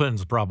the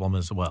bullpen's a problem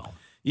as well.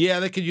 Yeah,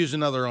 they could use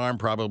another arm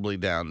probably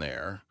down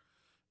there.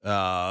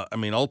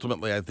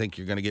 Ultimately, I think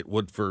you're going to get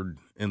Woodford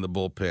in the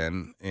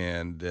bullpen,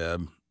 and,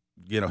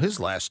 his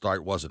last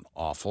start wasn't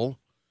awful,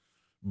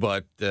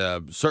 but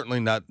certainly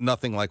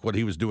nothing like what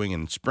he was doing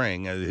in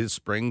spring. His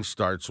spring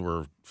starts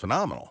were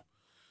phenomenal.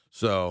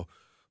 So,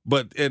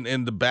 but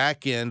in the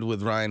back end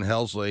with Ryan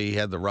Helsley, he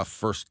had the rough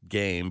first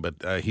game, but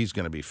he's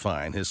going to be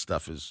fine. His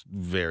stuff is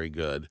very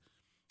good.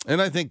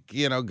 And I think,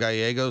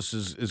 Gallegos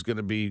is going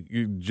to be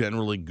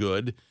generally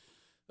good.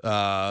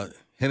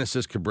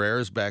 Genesis Cabrera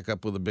is back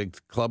up with a big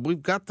club.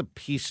 We've got the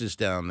pieces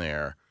down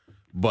there,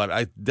 but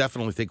I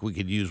definitely think we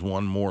could use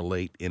one more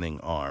late inning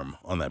arm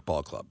on that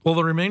ball club. Well,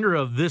 the remainder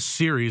of this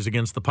series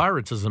against the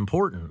Pirates is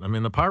important. I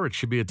mean, the Pirates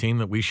should be a team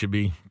that we should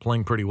be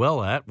playing pretty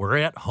well at. We're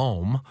at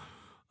home.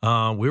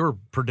 We were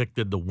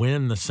predicted to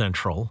win the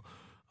Central.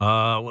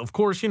 Of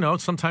course,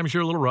 sometimes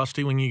you're a little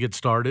rusty when you get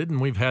started,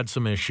 and we've had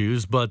some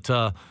issues. But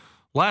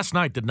last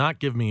night did not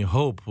give me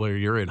hope where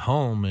you're at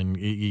home and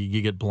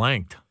you get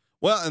blanked.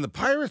 Well, and the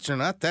Pirates are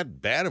not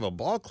that bad of a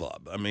ball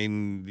club. I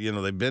mean,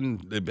 they've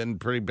been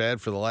pretty bad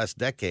for the last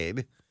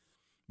decade,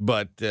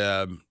 but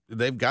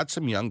they've got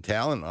some young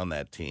talent on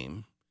that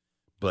team.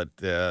 But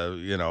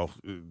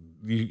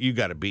you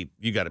got to beat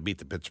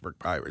the Pittsburgh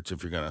Pirates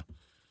if you're gonna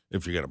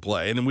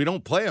play. And we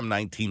don't play them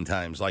 19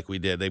 times like we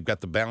did. They've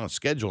got the balanced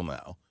schedule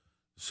now,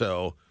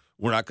 so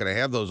we're not going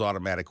to have those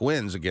automatic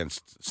wins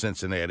against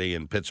Cincinnati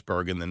and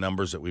Pittsburgh in the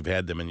numbers that we've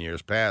had them in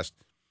years past.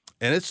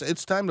 And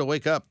it's time to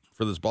wake up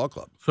for this ball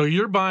club. So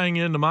you're buying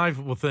into my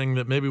thing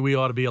that maybe we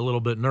ought to be a little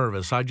bit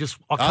nervous. I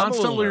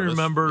constantly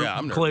remember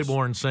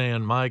Claiborne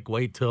saying, Mike,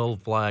 wait till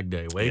Flag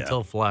Day. Wait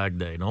till Flag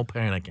Day. No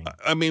panicking.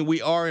 I mean,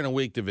 we are in a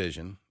weak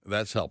division.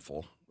 That's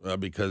helpful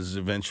because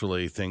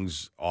eventually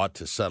things ought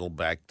to settle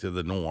back to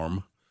the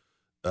norm.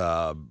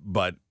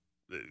 But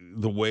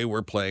the way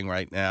we're playing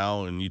right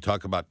now, and you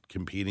talk about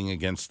competing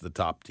against the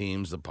top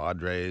teams, the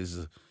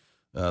Padres,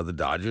 the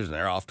Dodgers, and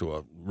they're off to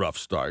a rough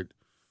start.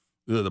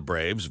 The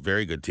Braves,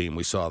 very good team.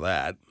 We saw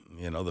that.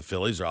 The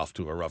Phillies are off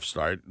to a rough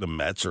start. The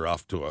Mets are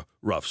off to a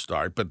rough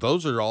start. But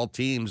those are all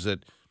teams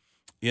that,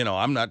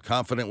 I'm not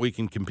confident we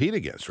can compete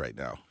against right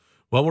now.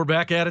 Well, we're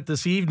back at it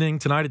this evening.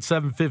 Tonight at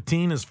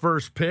 7:15 is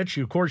first pitch.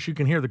 Of course, you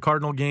can hear the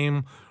Cardinal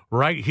game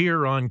right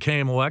here on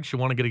KMOX. You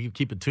want to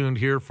keep it tuned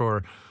here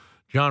for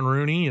John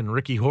Rooney and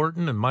Ricky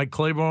Horton and Mike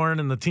Claiborne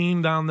and the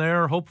team down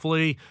there.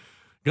 Hopefully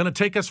going to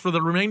take us for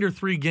the remainder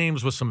 3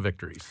 games with some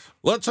victories.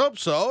 Let's hope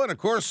so. And, of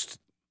course,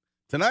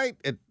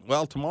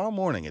 tomorrow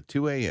morning at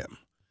 2 a.m.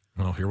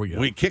 Oh, here we go.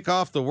 We kick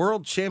off the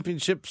World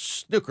Championship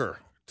Snooker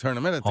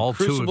Tournament at the All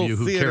Crucible 2 of you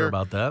who Theater care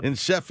about that. in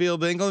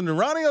Sheffield, England. And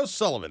Ronnie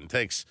O'Sullivan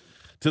takes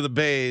to the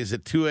bays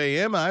at 2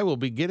 a.m. I will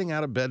be getting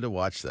out of bed to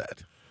watch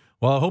that.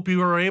 Well, I hope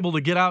you are able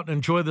to get out and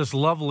enjoy this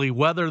lovely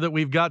weather that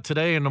we've got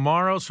today and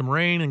tomorrow. Some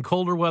rain and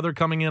colder weather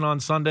coming in on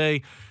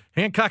Sunday.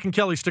 Hancock and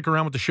Kelley stick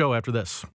around with the show after this.